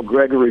 although Paul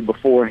Gregory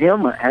before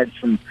him had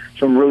some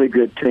really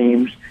good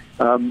teams.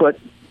 But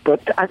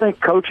I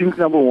think coaching's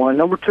number one.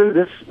 Number two,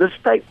 this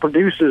state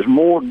produces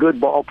more good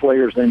ball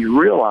players than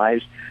you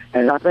realize,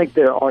 and I think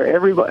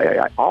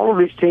all of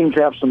these teams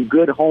have some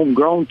good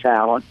homegrown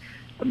talent.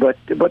 But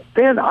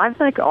then I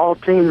think all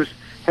teams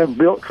have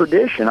built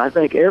tradition. I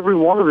think every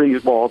one of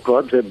these ball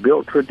clubs have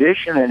built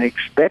tradition and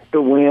expect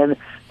to win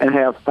and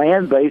have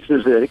fan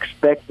bases that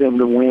expect them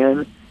to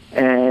win.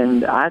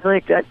 And I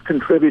think that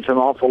contributes an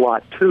awful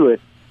lot to it.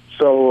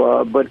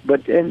 So, but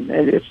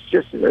it's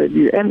just,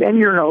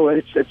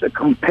 it's a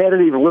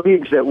competitive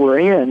leagues that we're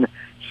in.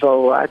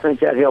 So I think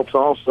that helps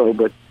also.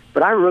 But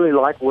I really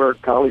like where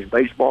college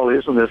baseball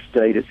is in this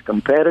state. It's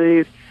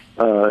competitive.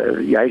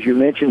 As you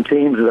mentioned,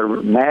 teams that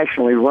are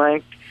nationally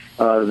ranked.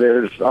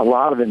 There's a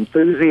lot of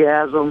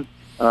enthusiasm.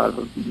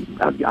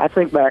 I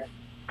think back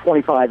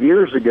 25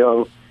 years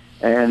ago,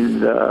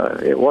 and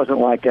it wasn't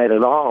like that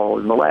at all.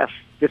 In the last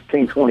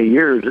 15, 20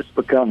 years, it's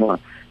become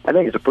I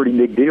think it's a pretty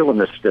big deal in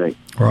this state.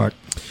 Right.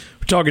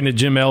 We're talking to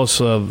Jim Ellis,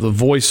 the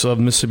voice of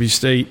Mississippi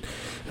State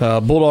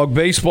Bulldog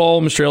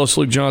baseball. Mr. Ellis,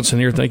 Luke Johnson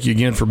here. Thank you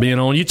again for being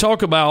on. You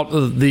talk about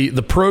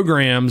the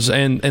programs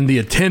and the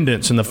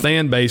attendance and the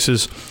fan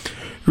bases.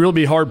 Really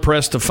be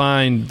hard-pressed to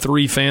find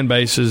 3 fan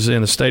bases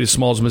in a state as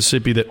small as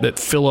Mississippi that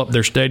fill up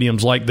their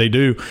stadiums like they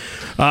do.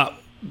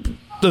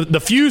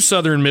 The few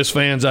Southern Miss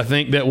fans, I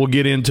think, that will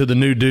get into the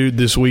new dude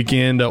this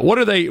weekend. What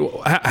are they?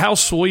 How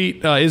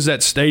sweet is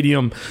that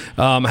stadium?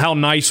 How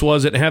nice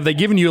was it? Have they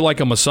given you like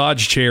a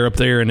massage chair up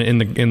there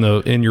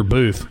in your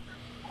booth?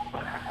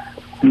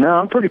 No,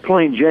 I'm pretty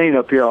plain Jane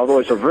up here. Although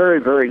it's a very,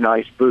 very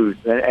nice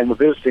booth, and the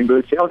visiting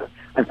booth.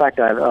 In fact,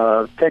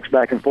 I text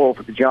back and forth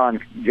with John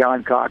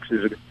Cox,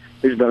 who's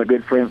been a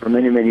good friend for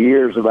many, many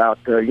years. About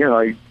he's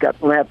going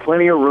to have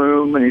plenty of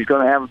room, and he's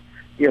going to have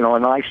a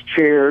nice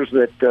chairs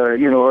that,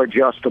 are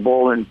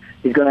adjustable, and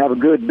he's going to have a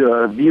good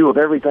view of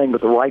everything but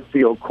the right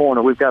field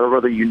corner. We've got a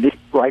rather unique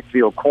right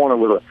field corner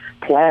with a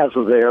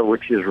plaza there,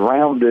 which is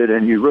rounded,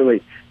 and you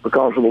really,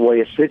 because of the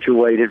way it's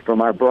situated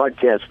from our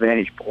broadcast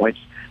vantage points,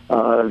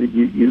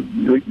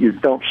 you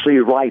don't see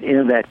right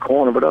in that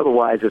corner, but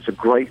otherwise it's a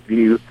great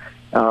view.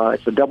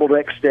 It's a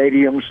double-deck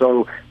stadium,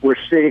 so we're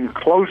sitting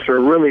closer,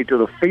 really, to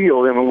the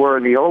field than we were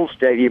in the old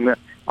stadium,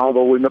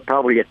 although we're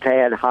probably a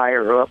tad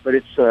higher up, but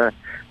it's...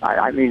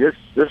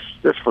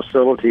 This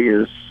facility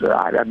is.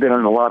 I've been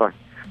in a lot of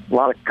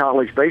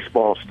college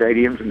baseball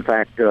stadiums. In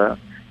fact, I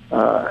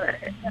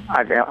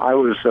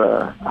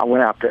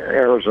went out to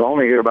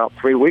Arizona here about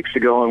 3 weeks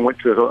ago and went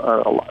to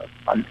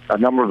a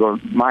number of the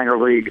minor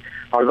league,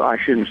 or I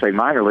shouldn't say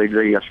minor league,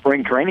 the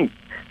spring training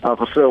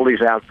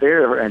facilities out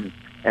there, and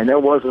there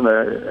wasn't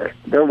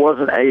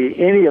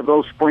any of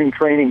those spring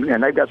training,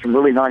 and they've got some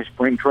really nice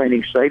spring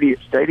training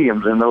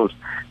stadiums in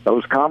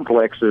those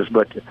complexes,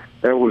 but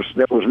there was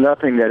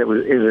nothing that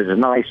is as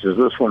nice as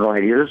this one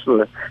right here.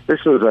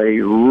 This was a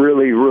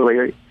really,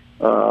 really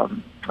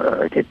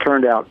it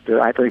turned out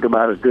I think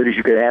about as good as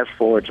you could ask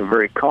for. It's a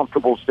very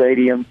comfortable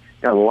stadium,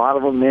 got a lot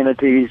of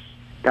amenities,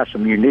 got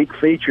some unique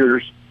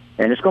features,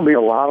 and it's going to be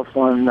a lot of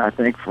fun, I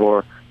think,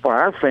 for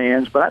our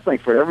fans, but I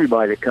think for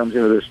everybody that comes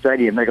into the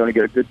stadium, they're going to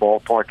get a good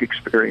ballpark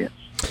experience.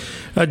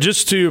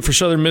 For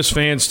Southern Miss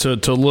fans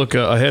to look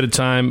ahead of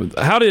time,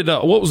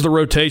 what was the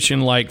rotation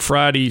like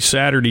Friday,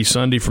 Saturday,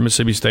 Sunday for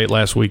Mississippi State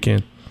last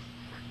weekend?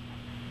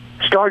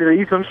 Started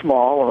Ethan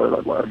Small,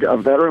 a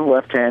veteran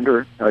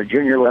left-hander, a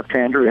junior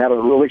left-hander who had a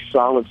really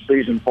solid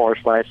season for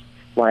us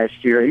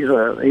last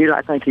year.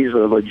 I think he's a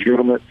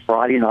legitimate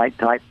Friday night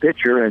type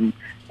pitcher, and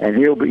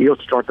he'll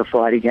start the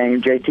Friday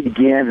game. JT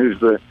Ginn,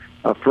 who's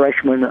a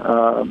freshman,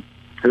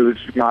 who's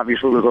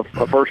obviously was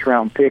a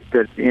first-round pick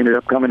that ended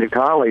up coming to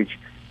college.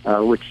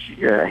 Which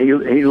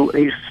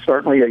he's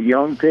certainly a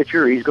young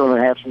pitcher. He's going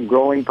to have some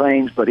growing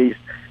pains, but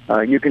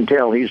you can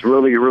tell he's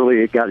really,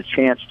 really got a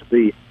chance to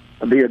be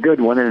a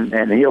good one,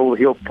 and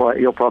he'll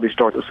probably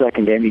start the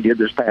second game he did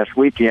this past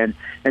weekend.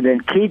 And then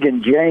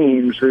Keegan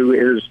James, who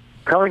is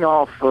coming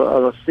off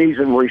a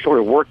season where he sort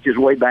of worked his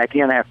way back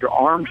in after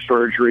arm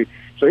surgery,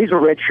 so he's a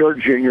redshirt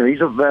junior. He's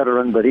a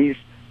veteran, but he's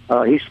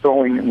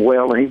throwing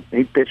well, and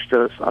he pitched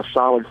a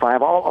solid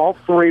 5. All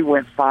 3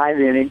 went 5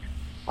 innings.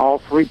 All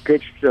 3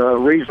 pitched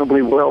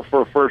reasonably well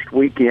for a first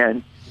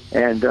weekend,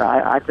 and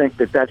I think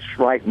that's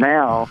right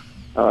now.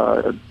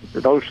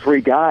 Those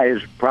 3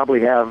 guys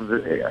probably have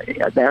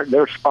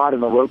their spot in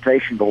the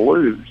rotation to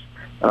lose.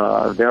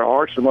 There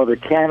are some other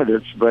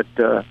candidates, but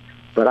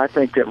I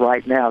think that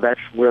right now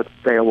that's where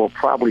they will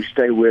probably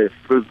stay with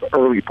through the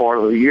early part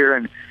of the year.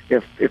 And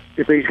if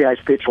these guys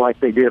pitch like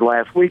they did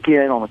last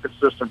weekend on a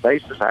consistent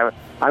basis,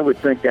 I would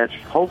think that's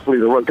hopefully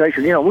the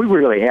rotation. We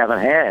really haven't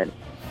had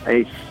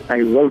a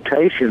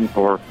rotation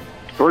for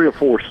 3 or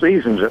 4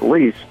 seasons at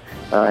least.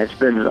 It's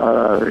been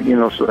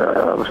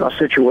a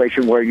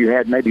situation where you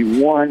had maybe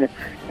one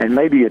and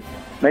maybe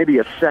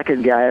a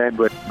second guy,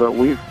 but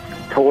we've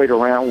toyed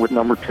around with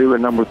number 2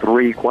 and number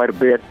 3 quite a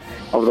bit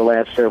over the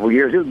last several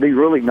years. It would be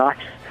really nice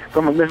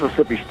from a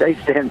Mississippi State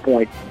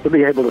standpoint to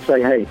be able to say,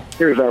 hey,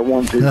 here's our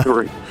 1, 2,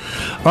 3.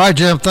 All right,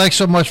 Jim, thanks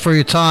so much for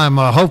your time.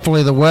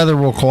 Hopefully the weather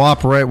will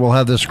cooperate. We'll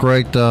have this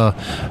great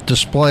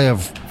display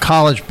of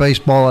college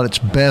baseball at its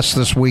best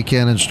this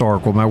weekend in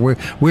Starkville. Man,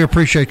 we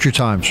appreciate your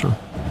time, sir.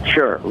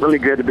 Sure. Really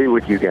good to be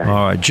with you guys.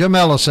 All right. Jim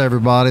Ellis,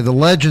 everybody, the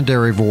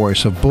legendary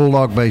voice of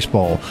Bulldog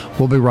baseball.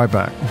 We'll be right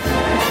back.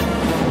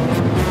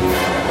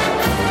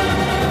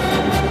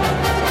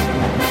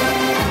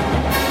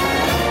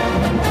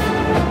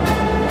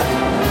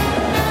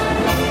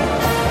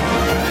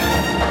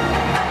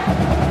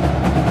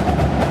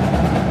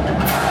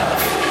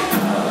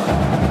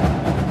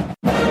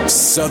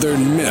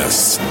 Southern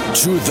Miss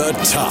to the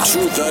top. To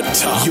the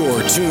top.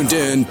 You're tuned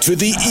in to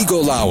the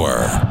Eagle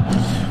Hour.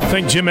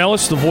 Thank Jim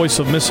Ellis, the voice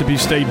of Mississippi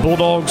State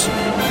Bulldogs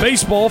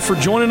baseball, for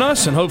joining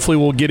us, and hopefully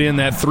we'll get in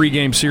that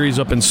 3-game series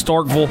up in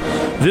Starkville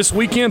this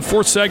weekend.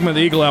 Fourth segment of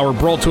the Eagle Hour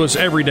brought to us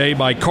every day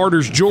by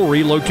Carter's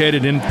Jewelry,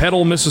 located in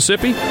Petal,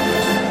 Mississippi.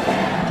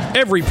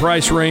 Every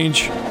price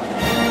range,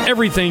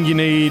 everything you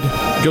need.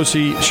 Go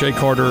see Shay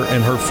Carter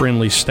and her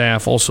friendly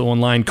staff. Also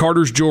online,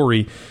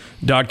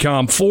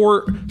 cartersjewelry.com.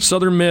 4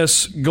 Southern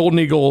Miss Golden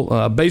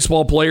Eagle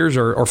baseball players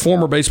or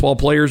former baseball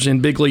players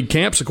in big league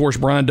camps. Of course,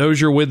 Brian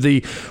Dozier with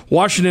the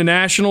Washington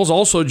Nationals.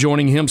 Also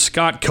joining him,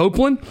 Scott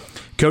Copeland.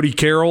 Cody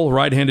Carroll,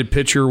 right-handed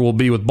pitcher, will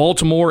be with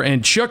Baltimore,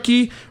 and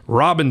Chucky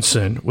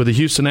Robinson with the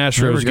Houston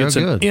Astros gets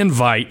an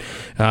invite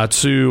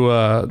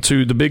to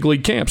the big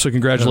league camp. So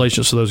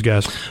congratulations to those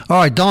guys. All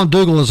right, Dawn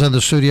Dougal is in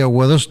the studio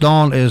with us.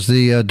 Dawn is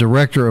the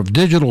director of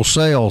digital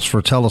sales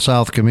for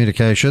TeleSouth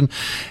Communication,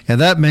 and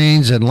that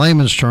means, in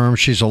layman's terms,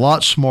 she's a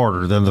lot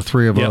smarter than the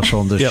three of us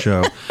on this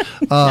show.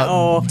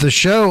 The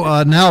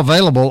show now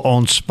available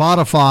on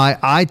Spotify,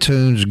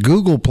 iTunes,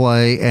 Google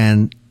Play,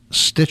 and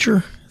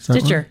Stitcher.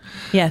 Stitcher,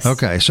 yes.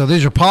 Okay, so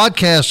these are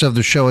podcasts of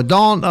the show. And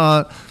Dawn,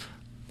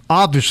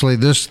 obviously,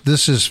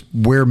 this is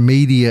where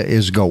media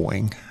is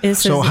going.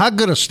 So how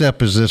good a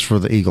step is this for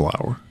the Eagle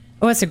Hour?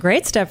 Well, it's a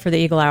great step for the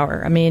Eagle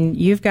Hour. I mean,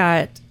 you've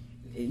got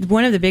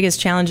one of the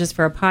biggest challenges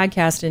for a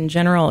podcast in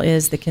general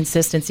is the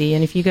consistency.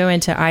 And if you go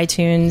into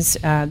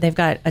iTunes, they've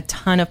got a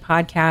ton of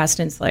podcasts,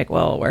 and it's like,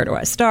 well, where do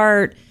I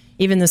start?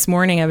 Even this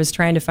morning, I was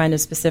trying to find a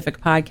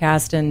specific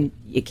podcast, and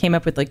it came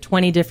up with like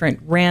 20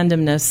 different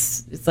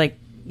randomness. It's like,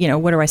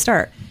 where do I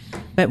start?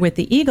 But with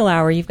the Eagle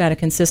Hour, you've got a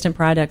consistent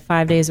product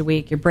 5 days a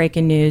week. You're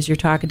breaking news. You're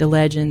talking to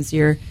legends.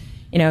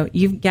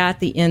 You've got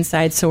the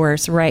inside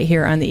source right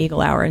here on the Eagle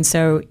Hour. And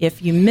so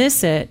if you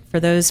miss it, for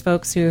those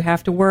folks who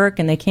have to work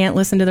and they can't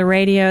listen to the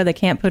radio, they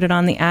can't put it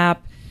on the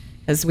app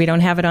because we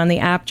don't have it on the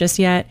app just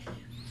yet,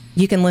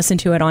 you can listen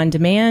to it on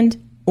demand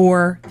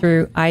or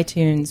through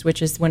iTunes,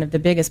 which is one of the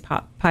biggest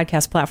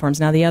podcast platforms.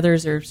 Now, the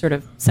others are sort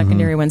of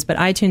secondary ones, but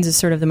iTunes is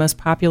sort of the most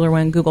popular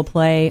one, Google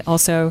Play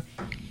also.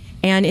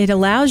 And it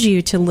allows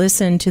you to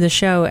listen to the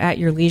show at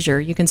your leisure.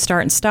 You can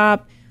start and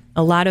stop.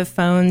 A lot of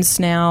phones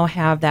now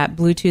have that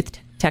Bluetooth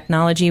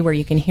technology where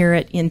you can hear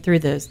it in through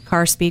the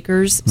car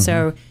speakers.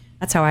 So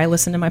that's how I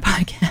listen to my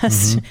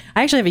podcast.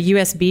 I actually have a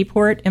USB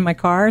port in my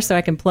car, so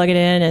I can plug it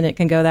in and it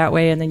can go that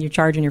way, and then you're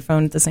charging your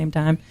phone at the same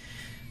time.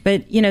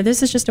 But,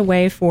 this is just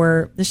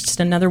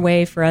another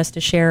way for us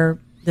to share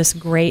this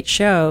great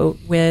show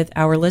with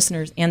our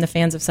listeners and the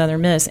fans of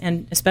Southern Miss.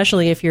 And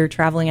especially if you're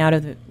traveling out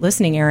of the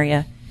listening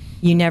area,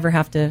 you never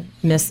have to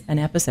miss an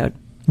episode.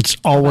 It's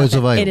always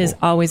available. It is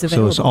always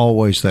available. So it's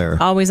always there.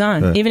 Always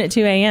on. Even at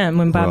 2 a.m.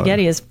 when Bob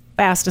Getty is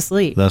fast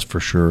asleep. That's for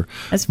sure.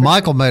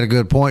 Michael made a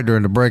good point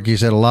during the break. He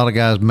said a lot of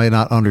guys may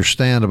not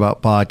understand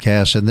about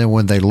podcasts, and then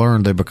when they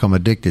learn, they become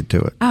addicted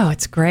to it. Oh,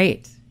 it's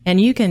great. And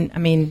you can,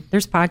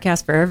 there's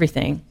podcasts for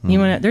everything.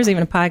 There's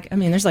even a podcast,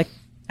 there's like,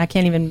 I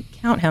can't even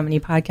count how many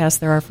podcasts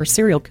there are for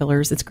serial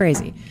killers. It's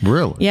crazy.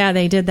 Really? Yeah,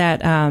 they did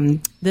that.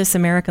 This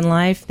American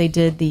Life. They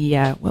did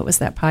the what was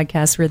that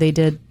podcast where they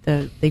did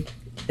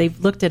they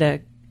looked at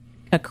a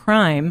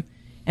crime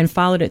and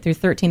followed it through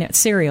 13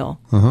 serial,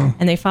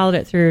 and they followed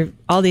it through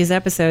all these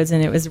episodes,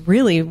 and it was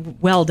really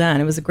well done.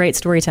 It was a great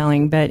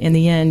storytelling, but in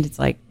the end, it's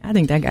like, I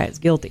think that guy is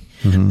guilty.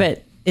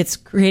 But it's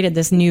created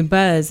this new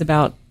buzz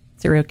about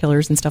serial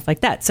killers and stuff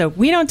like that. So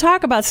we don't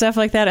talk about stuff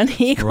like that on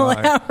the Eagle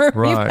Hour.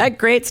 We've got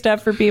great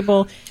stuff for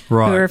people who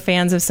are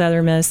fans of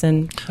Southern Miss.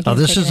 And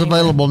this is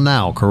available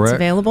now, correct? It's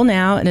available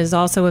now, and it is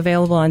also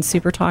available on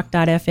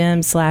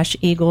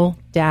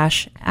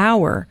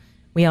supertalk.fm/Eagle-Hour.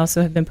 We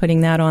also have been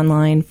putting that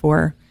online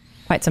for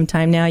quite some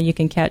time now. You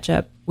can catch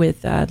up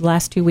with the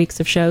last 2 weeks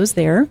of shows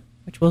there,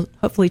 which will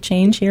hopefully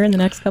change here in the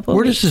next couple of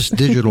weeks. Where does this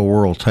digital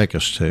world take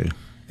us to?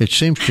 It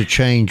seems to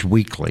change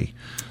weekly.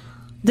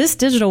 This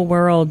digital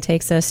world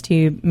takes us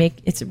to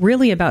it's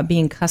really about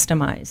being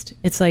customized.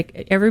 It's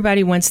like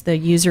everybody wants the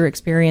user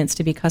experience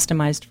to be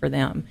customized for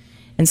them.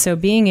 And so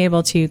being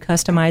able to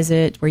customize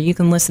it where you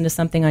can listen to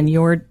something on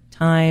your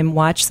time,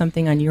 watch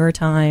something on your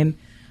time,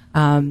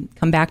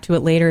 come back to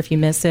it later if you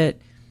miss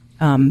it,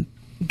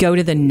 go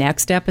to the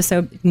next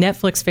episode.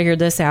 Netflix figured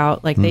this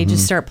out. Like they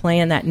just start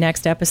playing that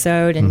next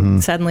episode,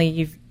 and suddenly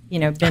you've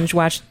binge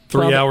watched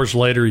 3 hours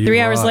later. 3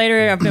 hours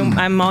later,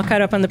 I'm all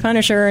caught up on The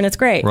Punisher, and it's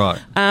great. Right.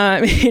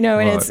 And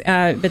it's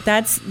but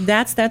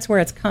that's where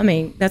it's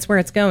coming. That's where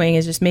it's going.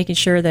 Is just making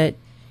sure that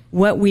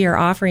what we are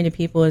offering to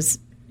people is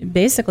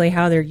basically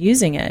how they're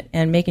using it,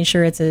 and making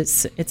sure it's a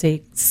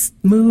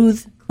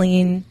smooth,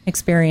 clean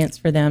experience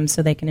for them,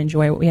 so they can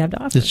enjoy what we have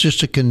to offer. It's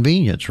just a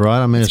convenience,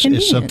 right?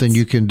 It's something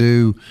you can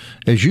do,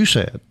 as you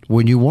said,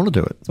 when you want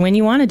to do it. It's when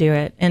you want to do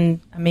it, and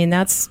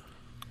it's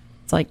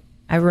like.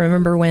 I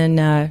remember when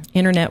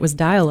internet was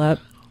dial-up.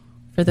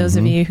 For those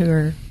of you who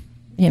are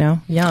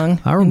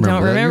young. I remember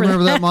don't that. remember You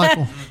remember that,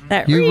 Michael?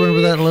 You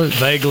remember that, Luke?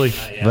 Vaguely.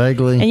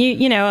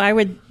 And I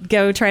would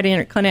go try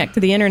to connect to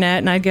the internet,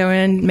 and I'd go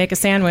in, make a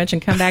sandwich,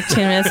 and come back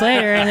 10 minutes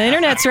later, and the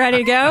internet's ready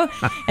to go.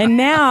 And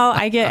now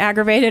I get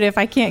aggravated if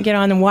I can't get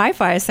on the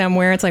Wi-Fi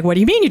somewhere. It's like, what do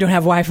you mean you don't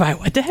have Wi-Fi?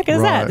 What the heck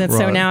is that? And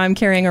so now I'm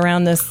carrying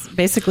around this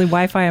basically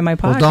Wi-Fi in my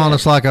pocket. Well, Don,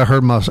 it's like I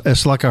heard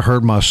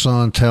my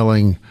son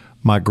telling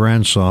my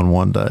grandson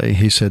one day.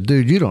 He said,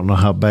 "Dude, you don't know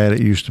how bad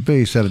it used to be."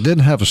 He said, "I didn't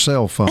have a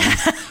cell phone,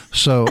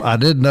 so I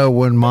didn't know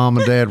when Mom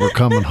and Dad were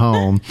coming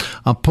home.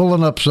 I'm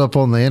pulling up stuff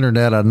on the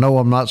internet I know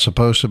I'm not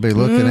supposed to be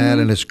looking at,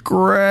 and it's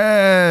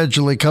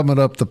gradually coming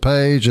up the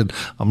page, and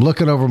I'm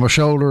looking over my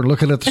shoulder,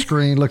 looking at the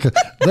screen.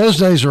 Those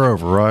days are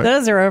over, right?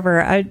 Those are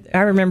over. I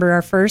remember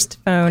our first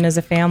phone as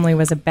a family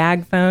was a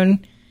bag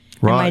phone.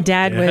 Right. And my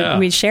dad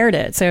we shared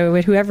it.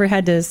 So whoever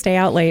had to stay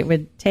out late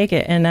would take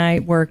it. And I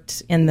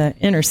worked in the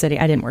inner city.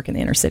 I didn't work in the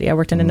inner city. I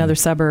worked in another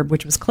suburb,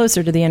 which was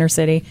closer to the inner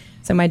city.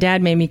 So my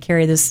dad made me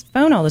carry this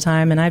phone all the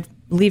time, and I'd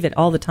leave it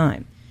all the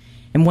time.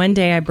 And one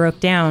day I broke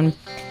down,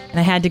 and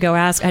I had to go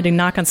I had to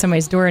knock on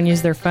somebody's door and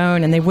use their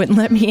phone, and they wouldn't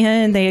let me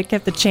in. They had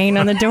kept the chain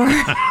on the door.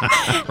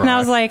 And I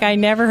was like, I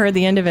never heard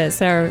the end of it.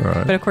 So,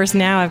 But of course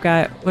now I've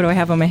got, what do I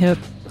have on my hip?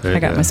 I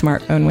got my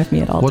smartphone with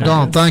me at all times.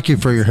 Well, Dawn, thank you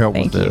for your help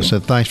with this,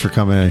 and thanks for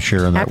coming in and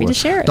sharing that Happy to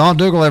share it. Dawn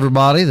Dougal,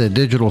 everybody, the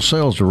Digital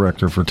Sales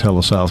Director for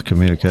TeleSouth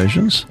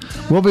Communications.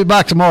 We'll be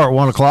back tomorrow at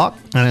 1 o'clock,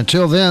 and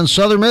until then,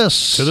 Southern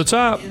Miss. To the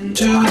top. To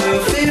the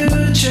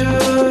future.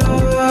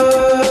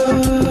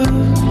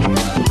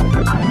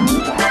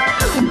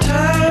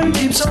 Time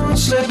keeps on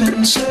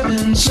slipping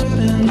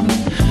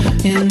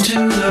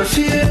into the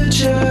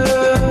future.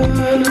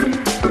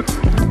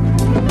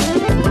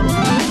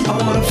 I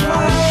wanna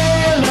fly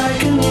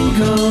like an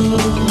eagle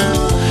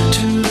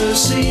to the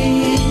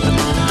sea.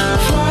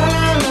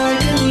 Fly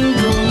like an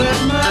eagle, let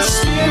my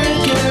spirit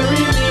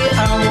carry me. I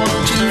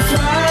want to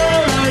fly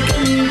like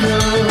an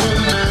eagle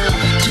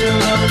till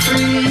I'm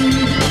free.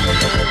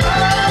 I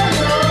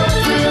go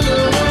through the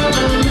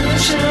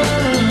revolution.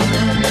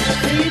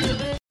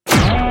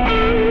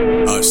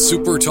 A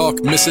SuperTalk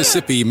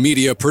Mississippi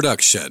media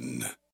production.